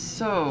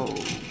 so...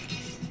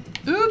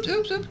 Oops,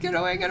 oops, oops, get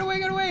away, get away,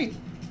 get away!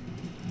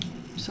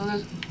 So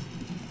there's...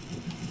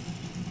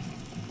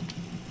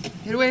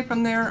 Get away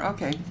from there,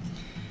 okay.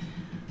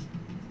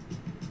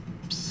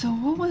 So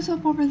what was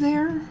up over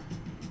there?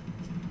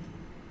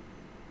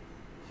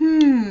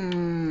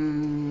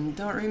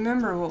 Don't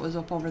remember what was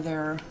up over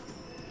there.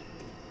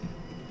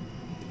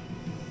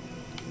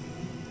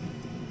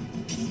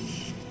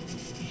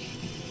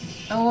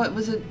 Oh, it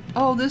was a...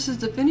 Oh, this is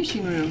the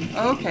finishing room.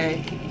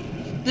 Okay.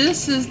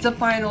 This is the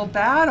final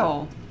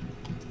battle.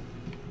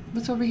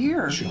 What's over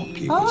here? The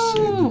shopkeeper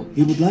said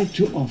he would like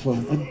to offer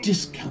a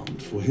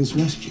discount for his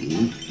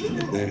rescue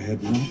if there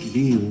had not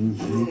been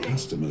any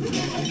customers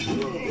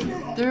lately.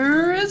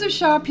 There is a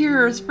shop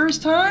here. It's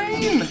first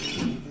time.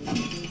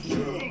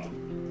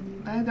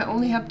 I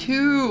only have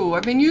 2.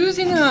 I've been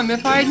using them.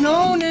 If I'd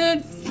known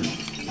it,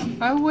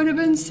 I would have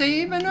been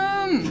saving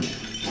them.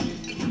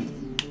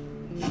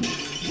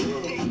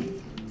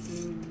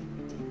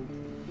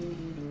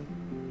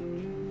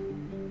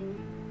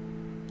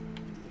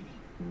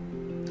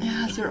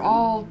 Yes, they're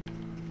all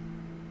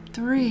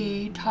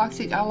 3.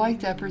 Toxic, I like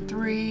that for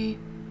 3.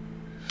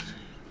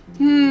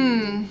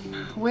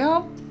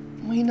 Well,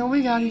 we know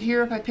we got it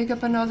here if I pick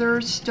up another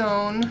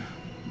stone.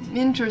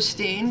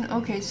 Interesting.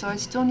 Okay, so I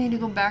still need to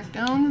go back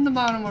down to the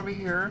bottom over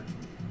here.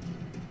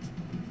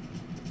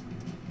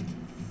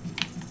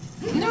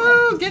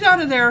 No, get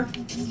out of there.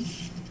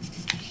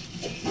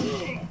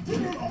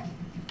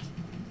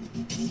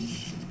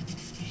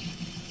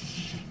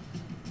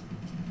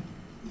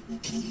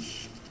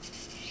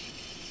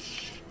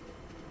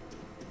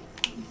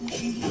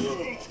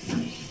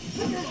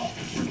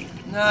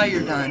 Now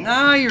you're done.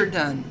 Now you're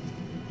done.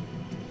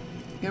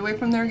 Get away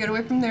from there. Get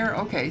away from there.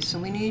 Okay, so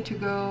we need to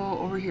go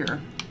over here.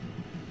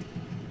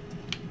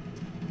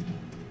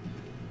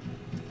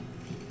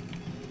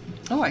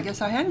 Oh, I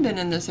guess I hadn't been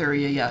in this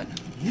area yet.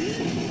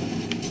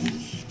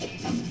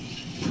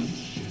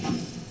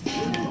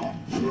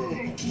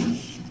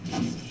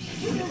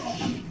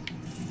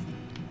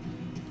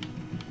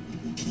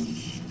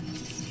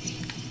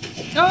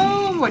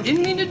 Oh, I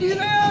didn't mean to do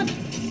that.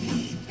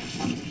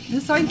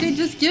 This side did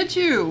just get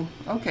you.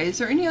 Okay, is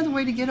there any other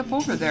way to get up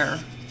over there?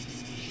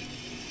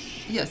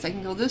 Yes, I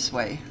can go this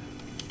way.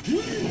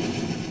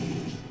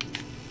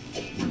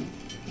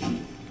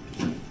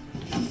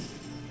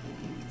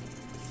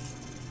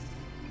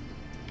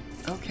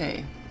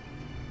 Okay.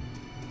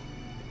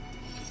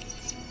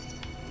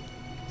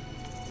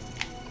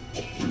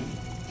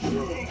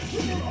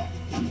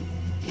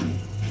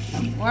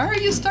 Why are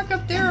you stuck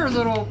up there,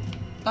 little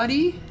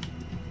buddy?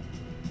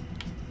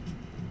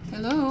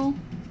 Hello?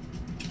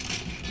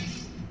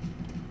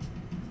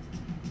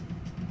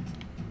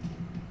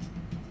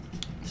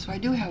 So I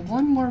do have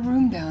one more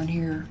room down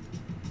here.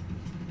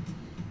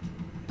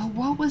 But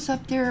what was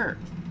up there?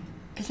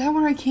 Is that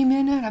where I came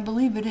in at? I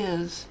believe it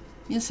is.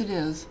 Yes, it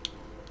is.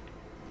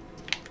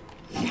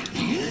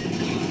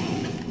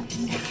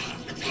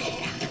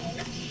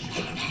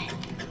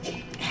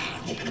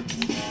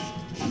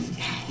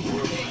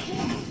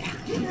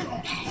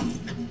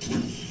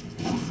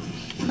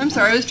 I'm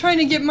sorry, I was trying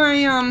to get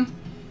my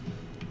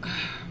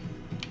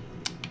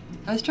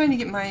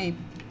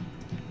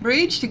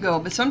rage to go,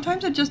 but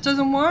sometimes it just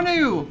doesn't want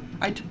to.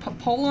 I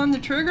pull on the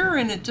trigger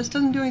and it just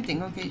doesn't do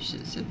anything. Okay,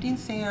 sifting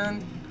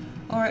sand.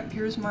 Alright,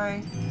 here's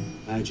my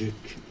Magic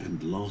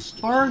and lost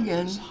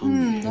bargain. powers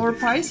hung Lower heavy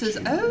prices.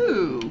 on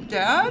Oh,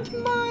 that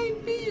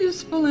might be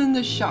useful in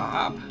the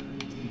shop.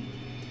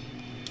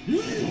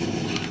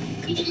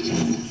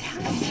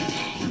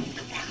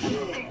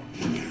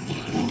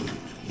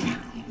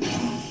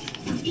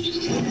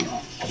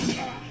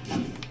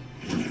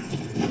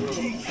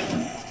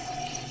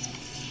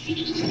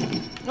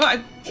 Well,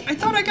 I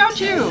thought I got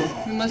you.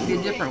 It must be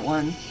a different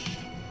one.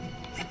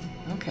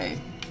 Okay.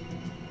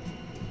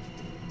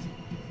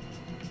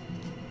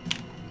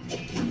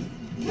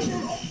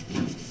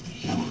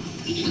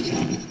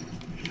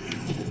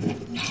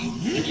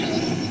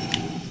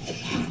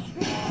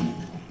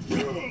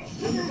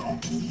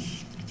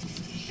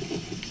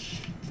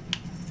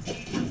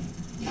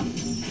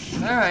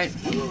 All right.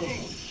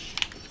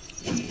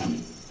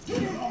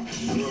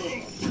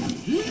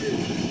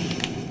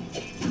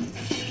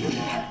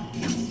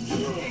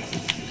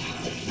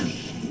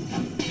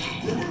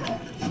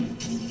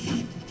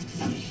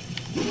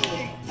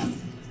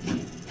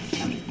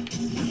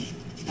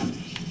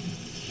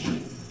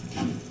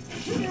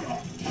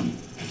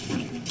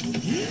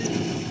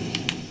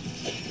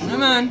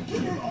 Come on.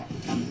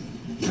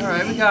 All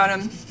right, we got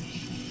him.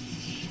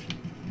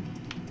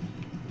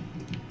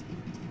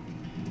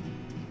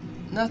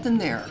 Nothing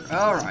there.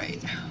 All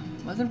right.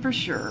 Wasn't for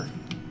sure.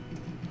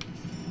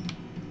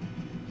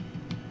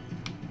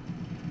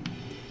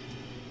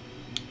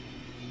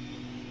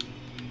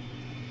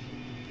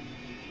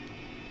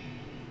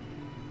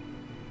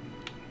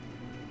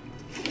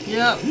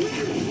 Yep.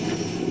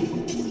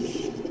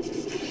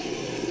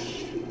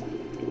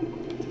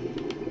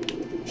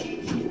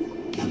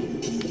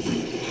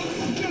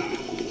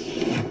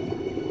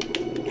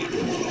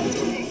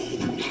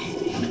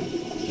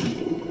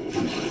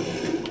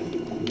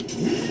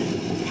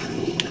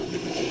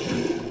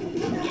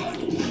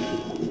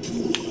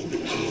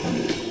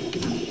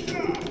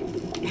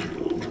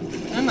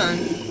 Come on.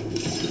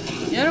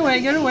 Get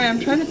away, get away. I'm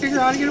trying to figure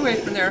out how to get away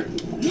from there.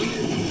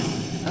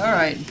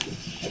 Alright.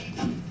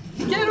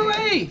 Get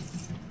away!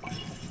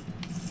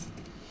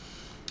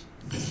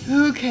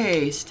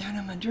 Okay, stand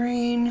on my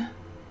drain.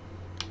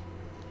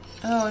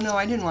 Oh no,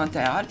 I didn't want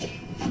that.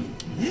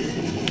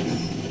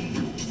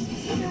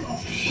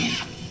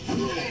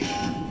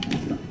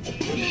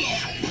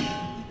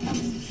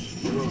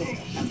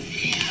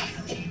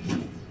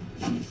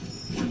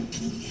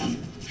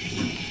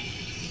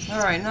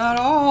 Alright, not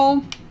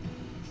all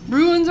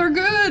ruins are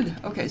good.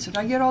 Okay, so did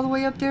I get all the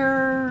way up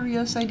there?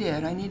 Yes, I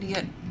did. I need to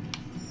get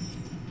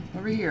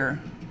over here.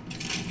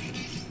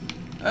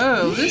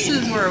 Oh, this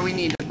is where we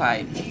need to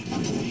fight.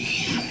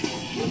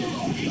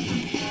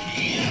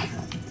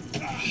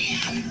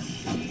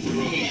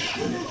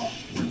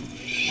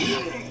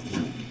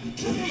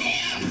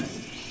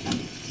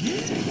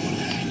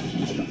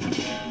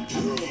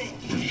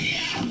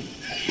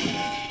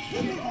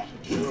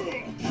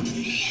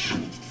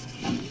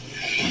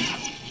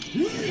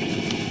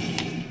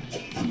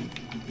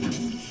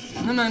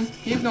 Come on,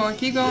 keep going,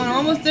 keep going.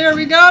 Almost there,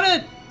 we got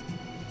it!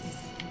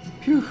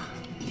 Phew.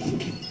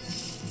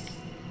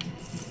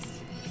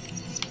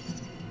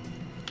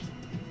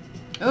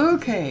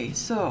 Okay,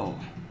 so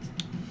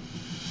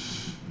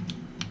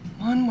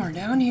one more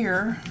down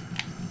here.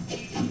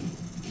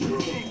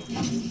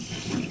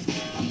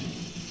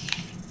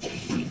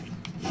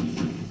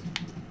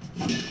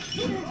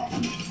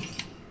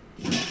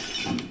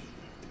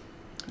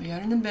 We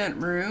got an event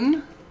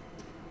room.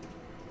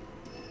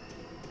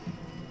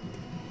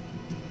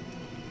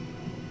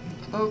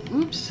 Oh,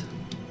 oops.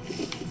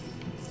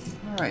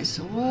 Alright,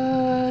 so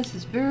what's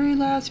this very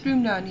last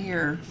room down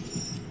here?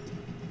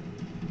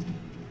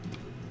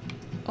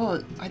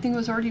 Oh, I think it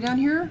was already down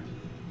here?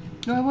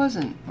 No, I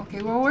wasn't.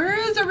 Okay, well, where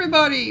is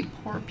everybody?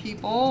 Poor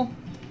people.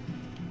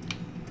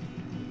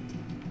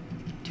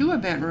 2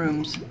 event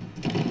rooms.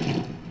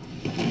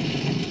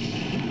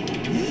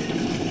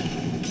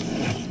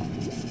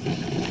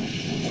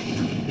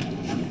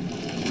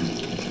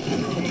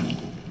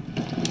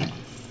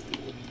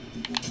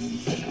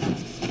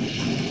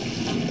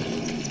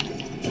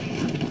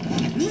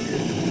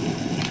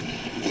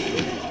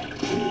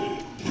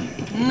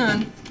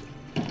 None.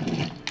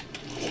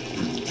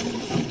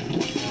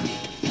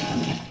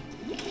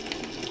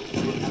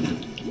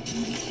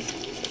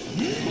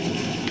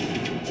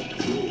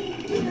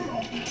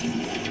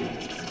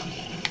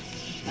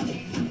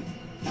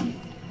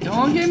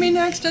 Don't get me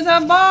next to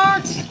that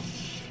box.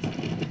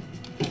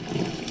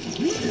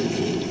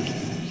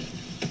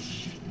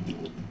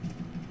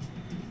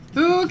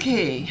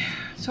 Okay,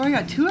 so I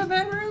got 2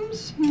 event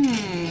rooms?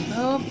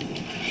 Oh.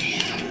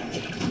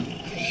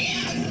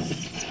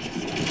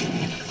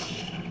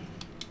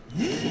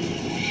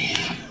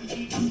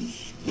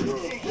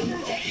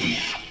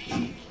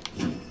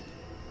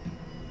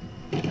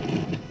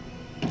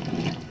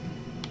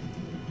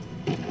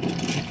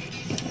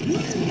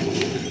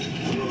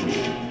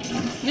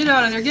 Get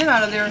out of there, get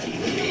out of there.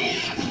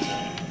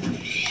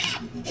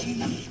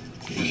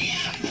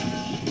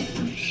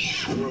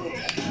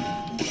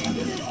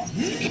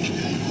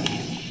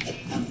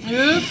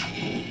 Oop.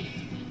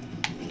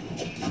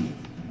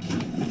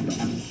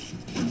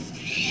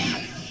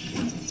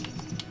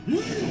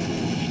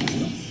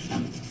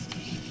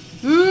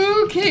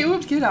 Okay,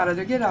 oops, get out of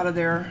there, get out of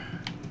there.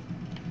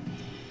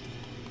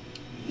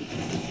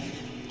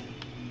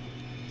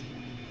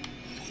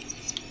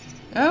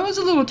 That was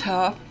a little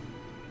tough.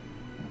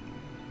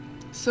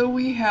 So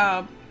we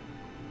have,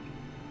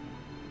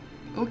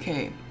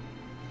 okay.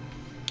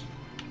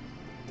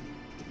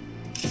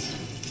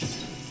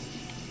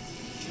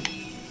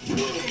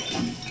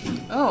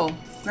 Oh,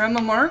 Grandma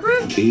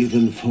Margaret?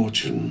 Even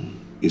fortune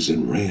is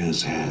in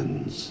Rhea's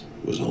hands,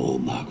 was all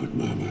Margaret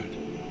murmured.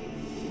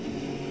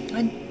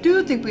 I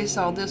do think we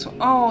saw this one.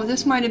 Oh,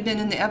 this might have been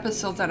in the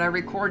episodes that I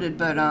recorded,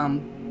 but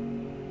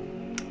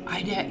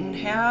I didn't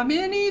have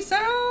any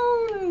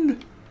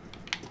sound.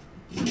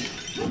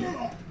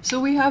 So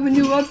we have a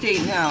new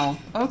update now.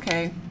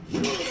 Okay.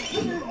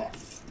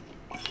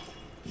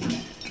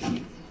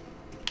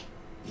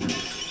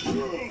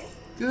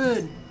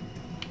 Good.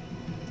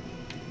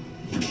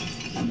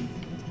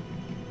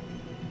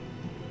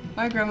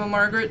 Bye, Grandma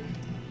Margaret.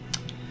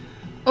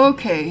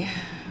 Okay.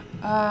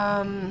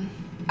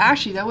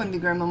 Actually, that wouldn't be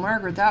Grandma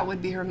Margaret. That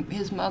would be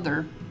his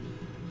mother.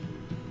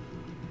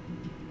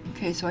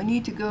 Okay, so I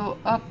need to go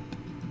up.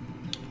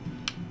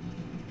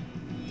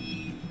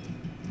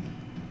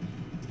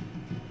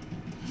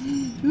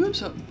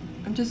 Oops,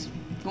 I'm just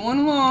going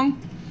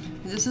along.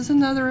 This is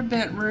another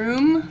event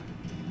room.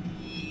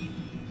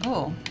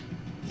 Oh.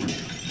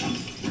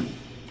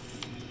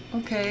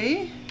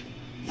 Okay.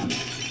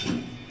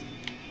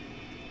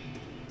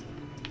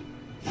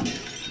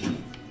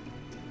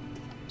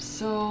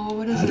 So,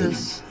 what is Adam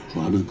this?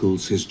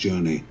 chronicles his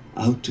journey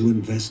out to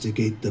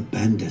investigate the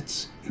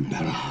bandits in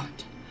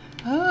Barahat.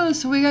 Oh,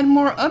 so we got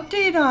more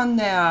update on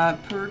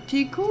that.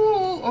 Pretty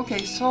cool.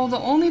 Okay, so the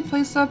only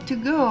place left to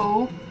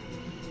go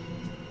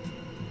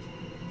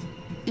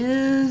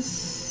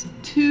is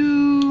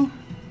to...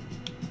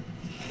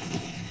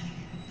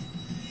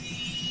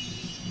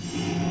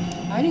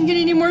 I didn't get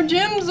any more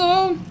gems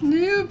though.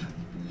 Nope.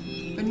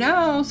 But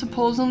now,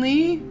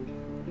 supposedly...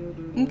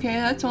 Okay,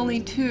 that's only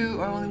 2,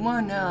 or only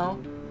 1 now.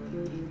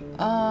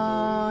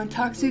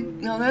 Toxic...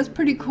 No, that's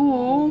pretty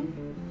cool.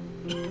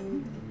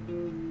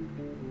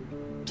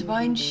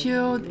 Divine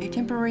shield, a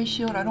temporary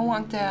shield. I don't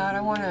want that.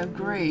 I want a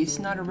grace,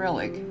 not a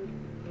relic.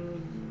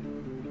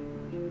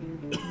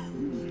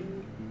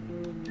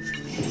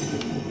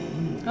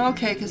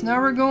 Okay, because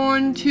now we're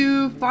going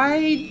to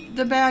fight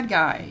the bad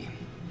guy.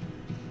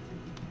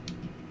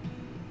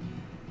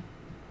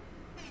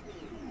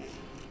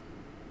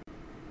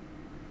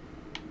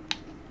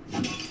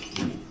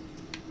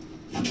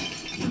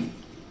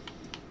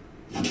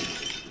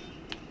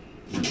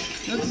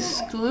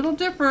 Looks a little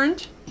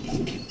different.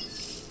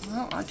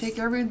 Well, I'll take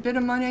every bit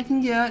of money I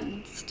can get.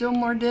 Still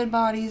more dead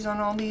bodies on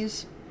all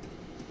these.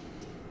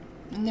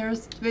 And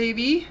there's the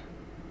baby.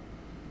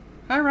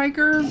 Hi,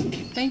 Riker.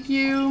 Thank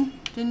you.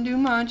 Didn't do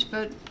much,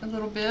 but a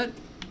little bit.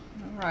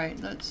 Alright,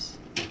 let's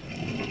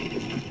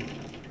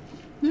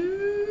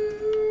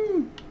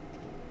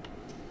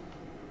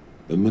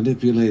the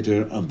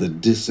manipulator of the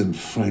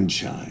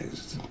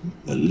disenfranchised,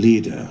 the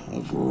leader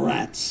of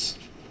rats,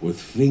 with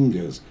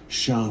fingers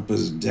sharp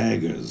as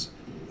daggers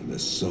and a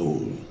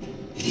soul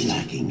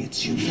lacking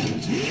its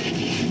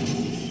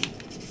humanity.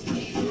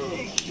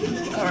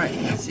 All right,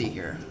 let's see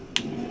here.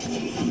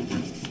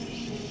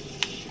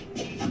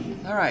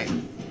 All right.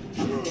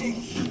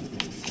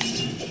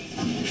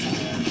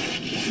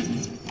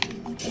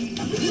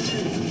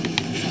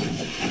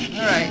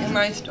 All right,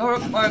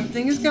 my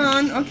thing is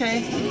gone.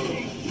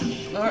 Okay.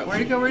 All right,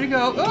 where'd it go? Where'd it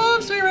go?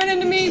 Oops, we ran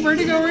into me. Where'd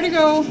it go? Where'd it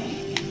go?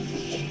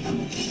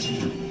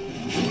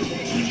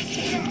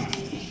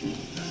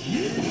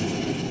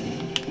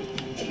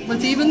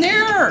 What's even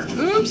there?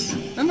 Oops,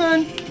 come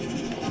on.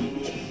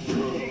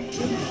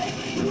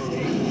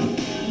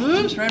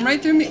 Oops, ran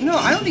right through me. No,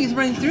 I don't think he's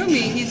running through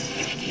me.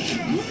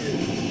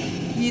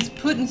 He's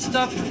putting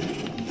stuff,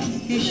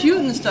 he's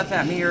shooting stuff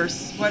at me or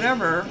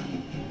whatever.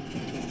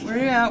 Where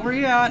you at? Where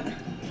you at?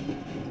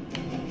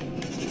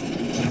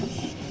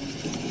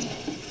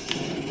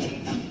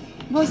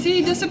 Well,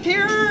 see, he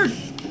disappeared.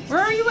 Where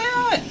are you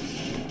at?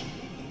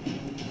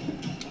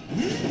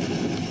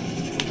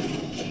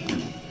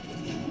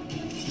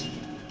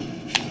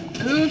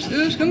 Oops,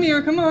 oops, come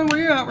here, come on, where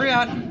you at, where you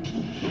at?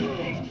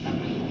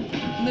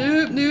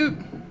 Nope.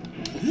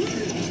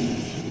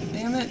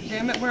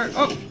 Damn it, where?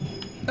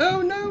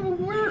 Oh no,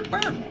 where?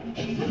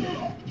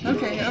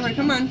 Okay, alright,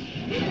 come on.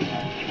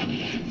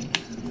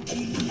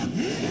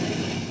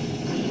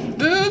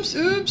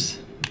 Oops.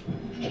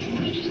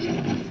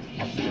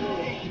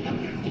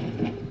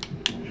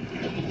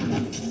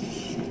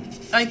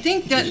 I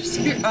think that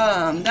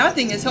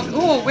thing is helping.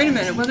 Oh, wait a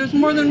minute, well, there's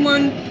more than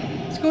one.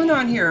 What's going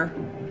on here?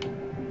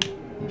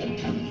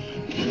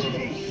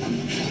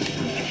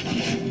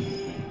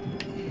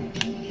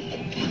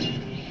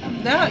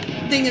 That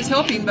thing is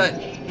helping, but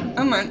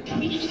come on.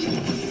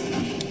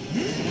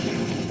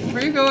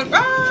 Where you going?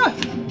 Ah!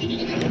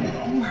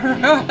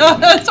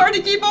 It's hard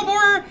to keep up with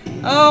her.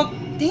 Oh,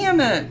 damn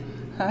it.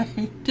 I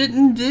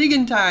didn't dig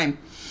in time.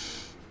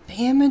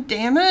 Damn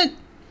it.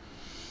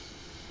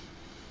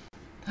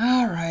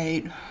 All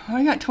right.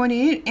 I got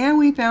 28, and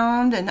we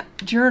found a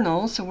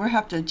journal, so we'll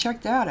have to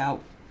check that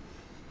out.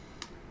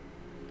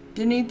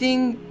 Did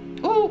anything?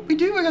 Oh, we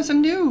do. I got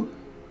some new.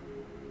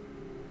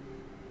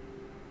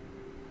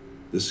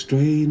 The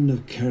strain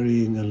of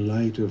carrying a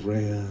light of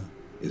Rhea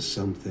is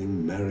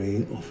something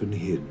Mary often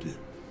hid,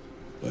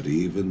 but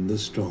even the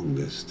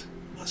strongest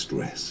must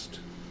rest.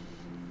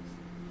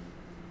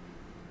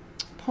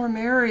 Poor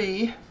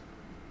Mary.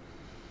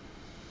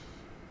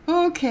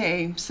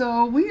 Okay,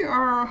 so we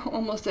are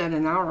almost at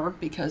an hour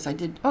because I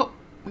did... Oh,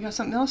 we got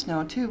something else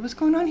now too. What's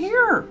going on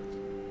here?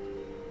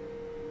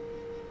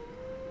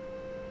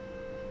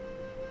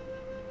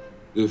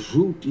 The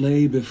fruit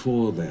lay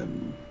before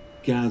them,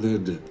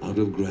 gathered out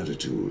of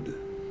gratitude.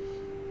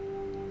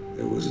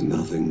 There was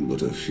nothing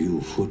but a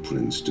few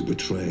footprints to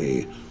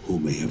betray who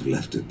may have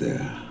left it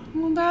there.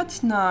 Well,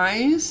 that's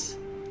nice.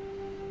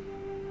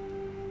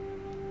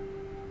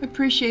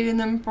 Appreciating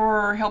them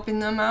for helping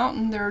them out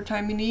in their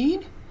time of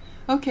need.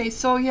 Okay,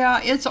 so yeah,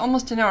 it's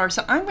almost an hour.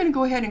 So I'm going to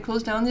go ahead and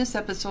close down this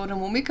episode.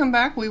 And when we come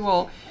back, we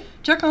will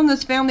check on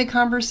this family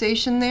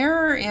conversation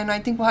there. And I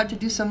think we'll have to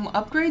do some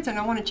upgrades. And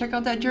I want to check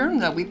out that journal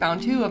that we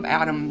found too of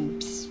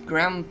Adam's,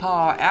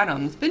 Grandpa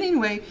Adams. But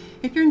anyway,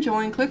 if you're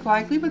enjoying, click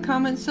like, leave a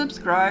comment,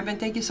 subscribe. And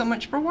thank you so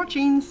much for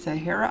watching.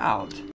 Sahara out.